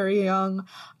very young.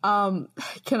 Can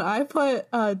I put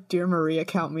Dear Maria,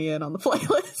 Count Me In on the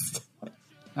playlist?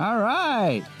 All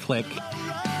right. Click.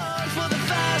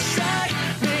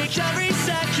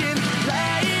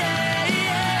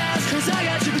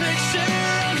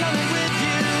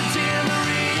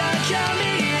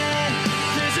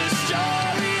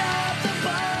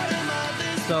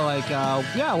 So, like,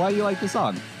 why do you like the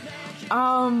song?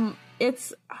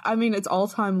 It's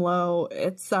all-time low.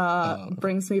 It's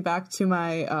brings me back to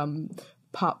my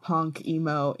pop punk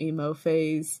emo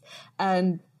phase,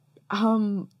 and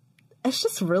it's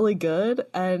just really good.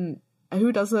 And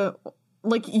who doesn't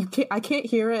like I can't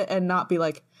hear it and not be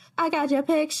like, I got your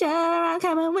picture, I'm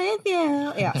coming with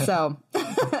you. Yeah, so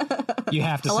you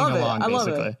have to sing along.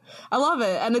 Basically, I love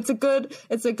it, and it's a good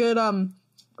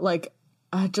like.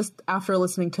 Just after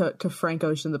listening to Frank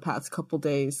Ocean the past couple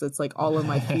days, it's like all in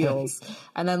my feels.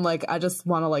 And then like I just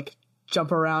want to like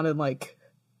jump around and like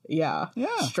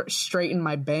straighten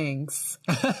my bangs.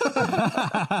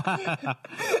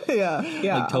 yeah.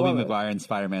 Like Tobey Maguire in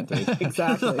Spider-Man 3.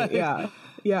 Exactly. Yeah.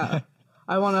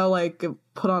 I want to like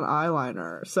put on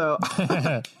eyeliner. So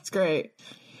it's great.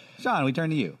 Sean, we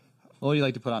turn to you. What would you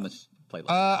like to put on this playlist?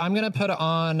 I'm gonna put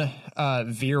on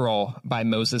 "Viral" by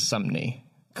Moses Sumney.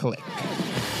 Click.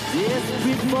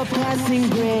 Desperate for passing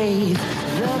grade,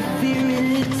 the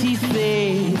virility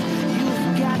fade.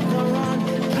 You've got the wrong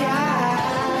guy.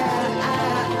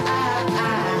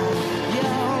 You're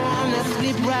on to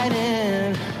slip right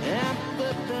in and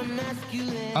put the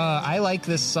masculine. I like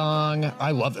this song.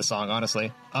 I love this song,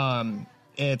 honestly.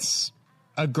 It's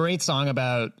a great song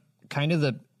about kind of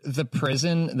the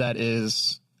prison that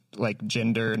is like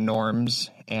gender norms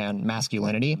and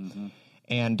masculinity.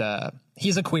 And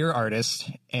he's a queer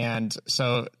artist, and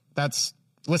so that's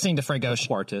listening to Frank Ocean.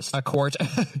 Quartist.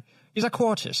 He's a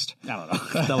quartist. I don't know.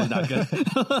 That was not good.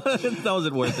 That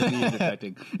wasn't worth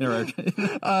it. Interrupting.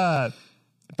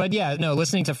 But yeah, no,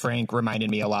 listening to Frank reminded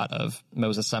me a lot of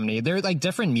Moses Sumney. They're like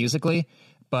different musically,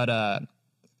 but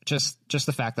just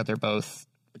the fact that they're both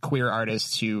queer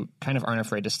artists who kind of aren't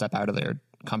afraid to step out of their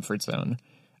comfort zone,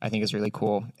 I think is really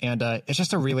cool. And it's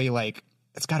just a really like,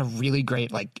 it's got a really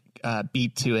great like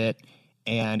beat to it,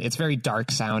 and it's very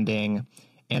dark sounding,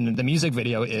 and the music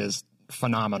video is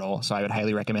phenomenal. So I would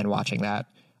highly recommend watching that.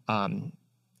 And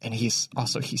he's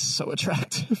so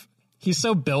attractive. He's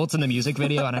so built in the music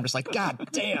video, and I'm just like, God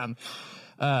damn.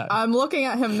 I'm looking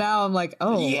at him now. I'm like,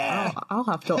 oh, Yeah. I'll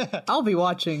have to. I'll be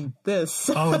watching this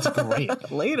Oh, it's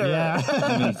great. later. Yeah.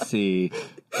 Let me see.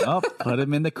 Oh, put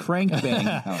him in the crank bang.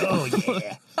 Oh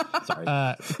yeah. Sorry.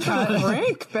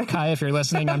 Frank. Kai, if you're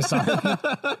listening, I'm sorry.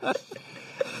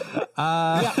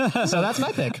 Yeah, so that's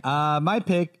my pick. My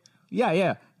pick.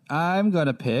 Yeah. I'm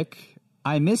gonna pick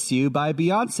 "I Miss You" by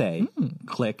Beyonce.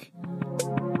 Click.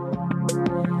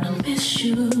 I miss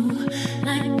you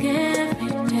like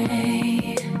every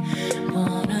day.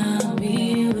 Wanna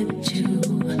be with you,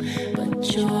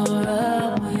 but you're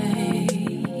away.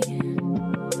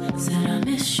 Said I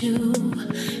miss you,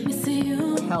 miss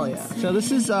you. Hell yeah. So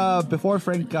this is before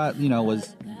Frank got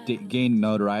was gained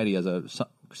notoriety as a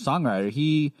songwriter.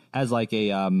 He as like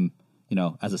a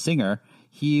as a singer,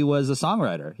 he was a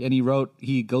songwriter, and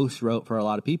he ghost wrote for a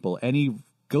lot of people, and he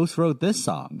ghost wrote this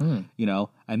song.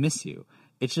 "I Miss You."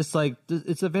 It's just like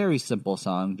it's a very simple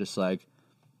song, just like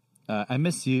I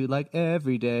miss you like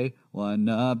every day,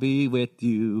 wanna be with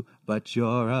you, but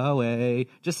you're away.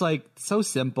 Just like so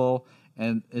simple,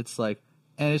 and it's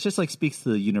just like speaks to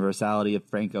the universality of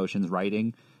Frank Ocean's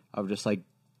writing, of just like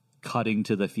cutting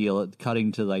to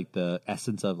like the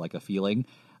essence of like a feeling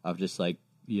of just like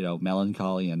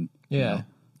melancholy and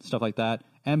stuff like that.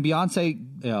 And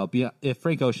Beyonce, if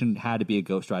Frank Ocean had to be a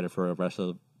ghostwriter for the rest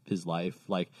of his life,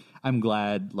 like I'm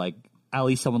glad like at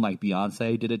least someone like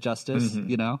Beyonce did it justice,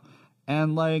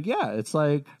 and like it's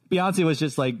like Beyonce was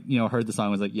just like heard the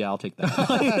song, was like, yeah, I'll take that.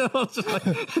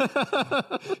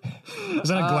 It was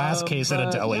in a glass case at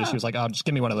a deli. She was like, oh, just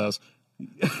give me one of those.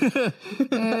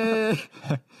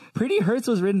 Pretty Hurts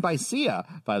was written by Sia,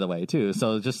 by the way, too.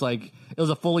 So just like it was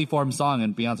a fully formed song,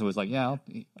 and Beyonce was like, "Yeah,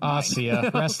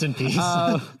 Sia, rest in peace."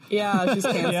 Yeah, she's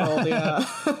canceled.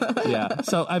 yeah."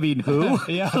 So I mean, who?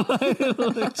 Yeah.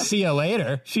 See you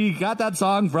later. She got that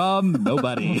song from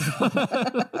nobody. So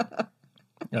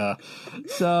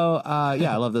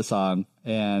I love this song,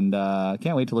 and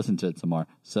can't wait to listen to it some more.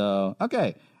 So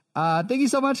okay, thank you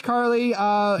so much, Carly.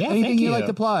 Anything you like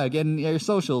to plug and your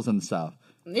socials and stuff?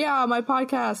 Yeah, my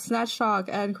podcast, Snatch Talk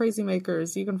and Crazy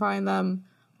Makers. You can find them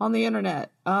on the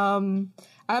internet. I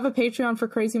have a Patreon for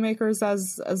Crazy Makers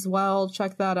as well.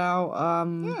 Check that out.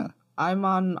 I'm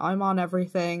on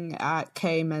everything at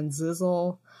K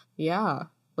Menzizzle. Yeah,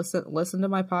 listen to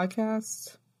my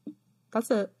podcast.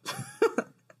 That's it.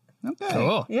 Okay,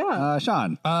 cool. Yeah,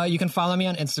 Sean. You can follow me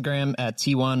on Instagram at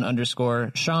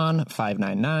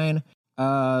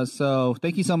T1_Sean599. So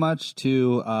thank you so much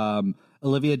to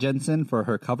Olivia Jensen for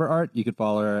her cover art. You can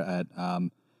follow her at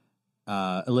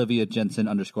Olivia Jensen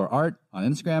 _art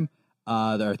on Instagram.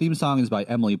 Our theme song is by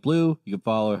Emily Blue. You can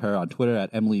follow her on Twitter at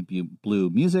Emily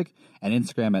Blue Music and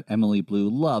Instagram at Emily Blue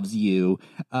Loves You.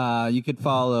 You can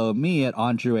follow me at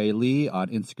Andre Lee on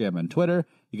Instagram and Twitter.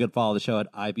 You can follow the show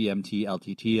at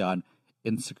IBMTLTT on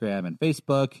Instagram and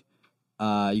Facebook.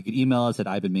 You can email us at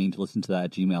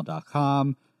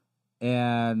I'veBeenMeaningToListenToThat@gmail.com.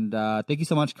 And thank you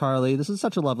so much, Carly. This is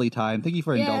such a lovely time. Thank you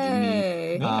for indulging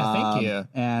me. Yeah, thank you.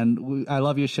 And I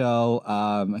love your show.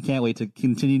 I can't wait to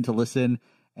continue to listen.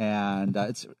 And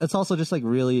it's also just like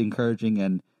really encouraging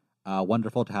and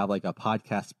wonderful to have like a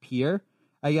podcast peer,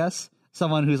 I guess.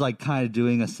 Someone who's like kind of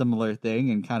doing a similar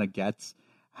thing and kind of gets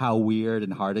how weird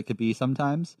and hard it could be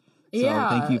sometimes. So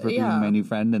thank you for being my new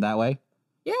friend in that way.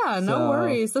 Yeah, no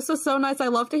worries. This was so nice. I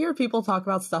love to hear people talk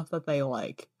about stuff that they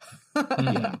like.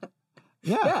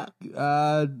 Yeah.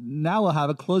 Now we'll have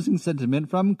a closing sentiment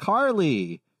from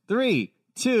Carly. 3,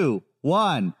 2,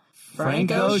 1.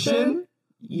 Frank Ocean,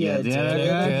 you did a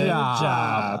good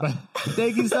job.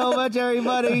 Thank you so much,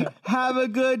 everybody. Have a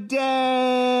good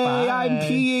day. Bye. I'm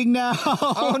peeing now.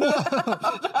 Oh, no.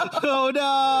 Oh,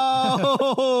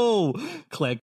 no. Click.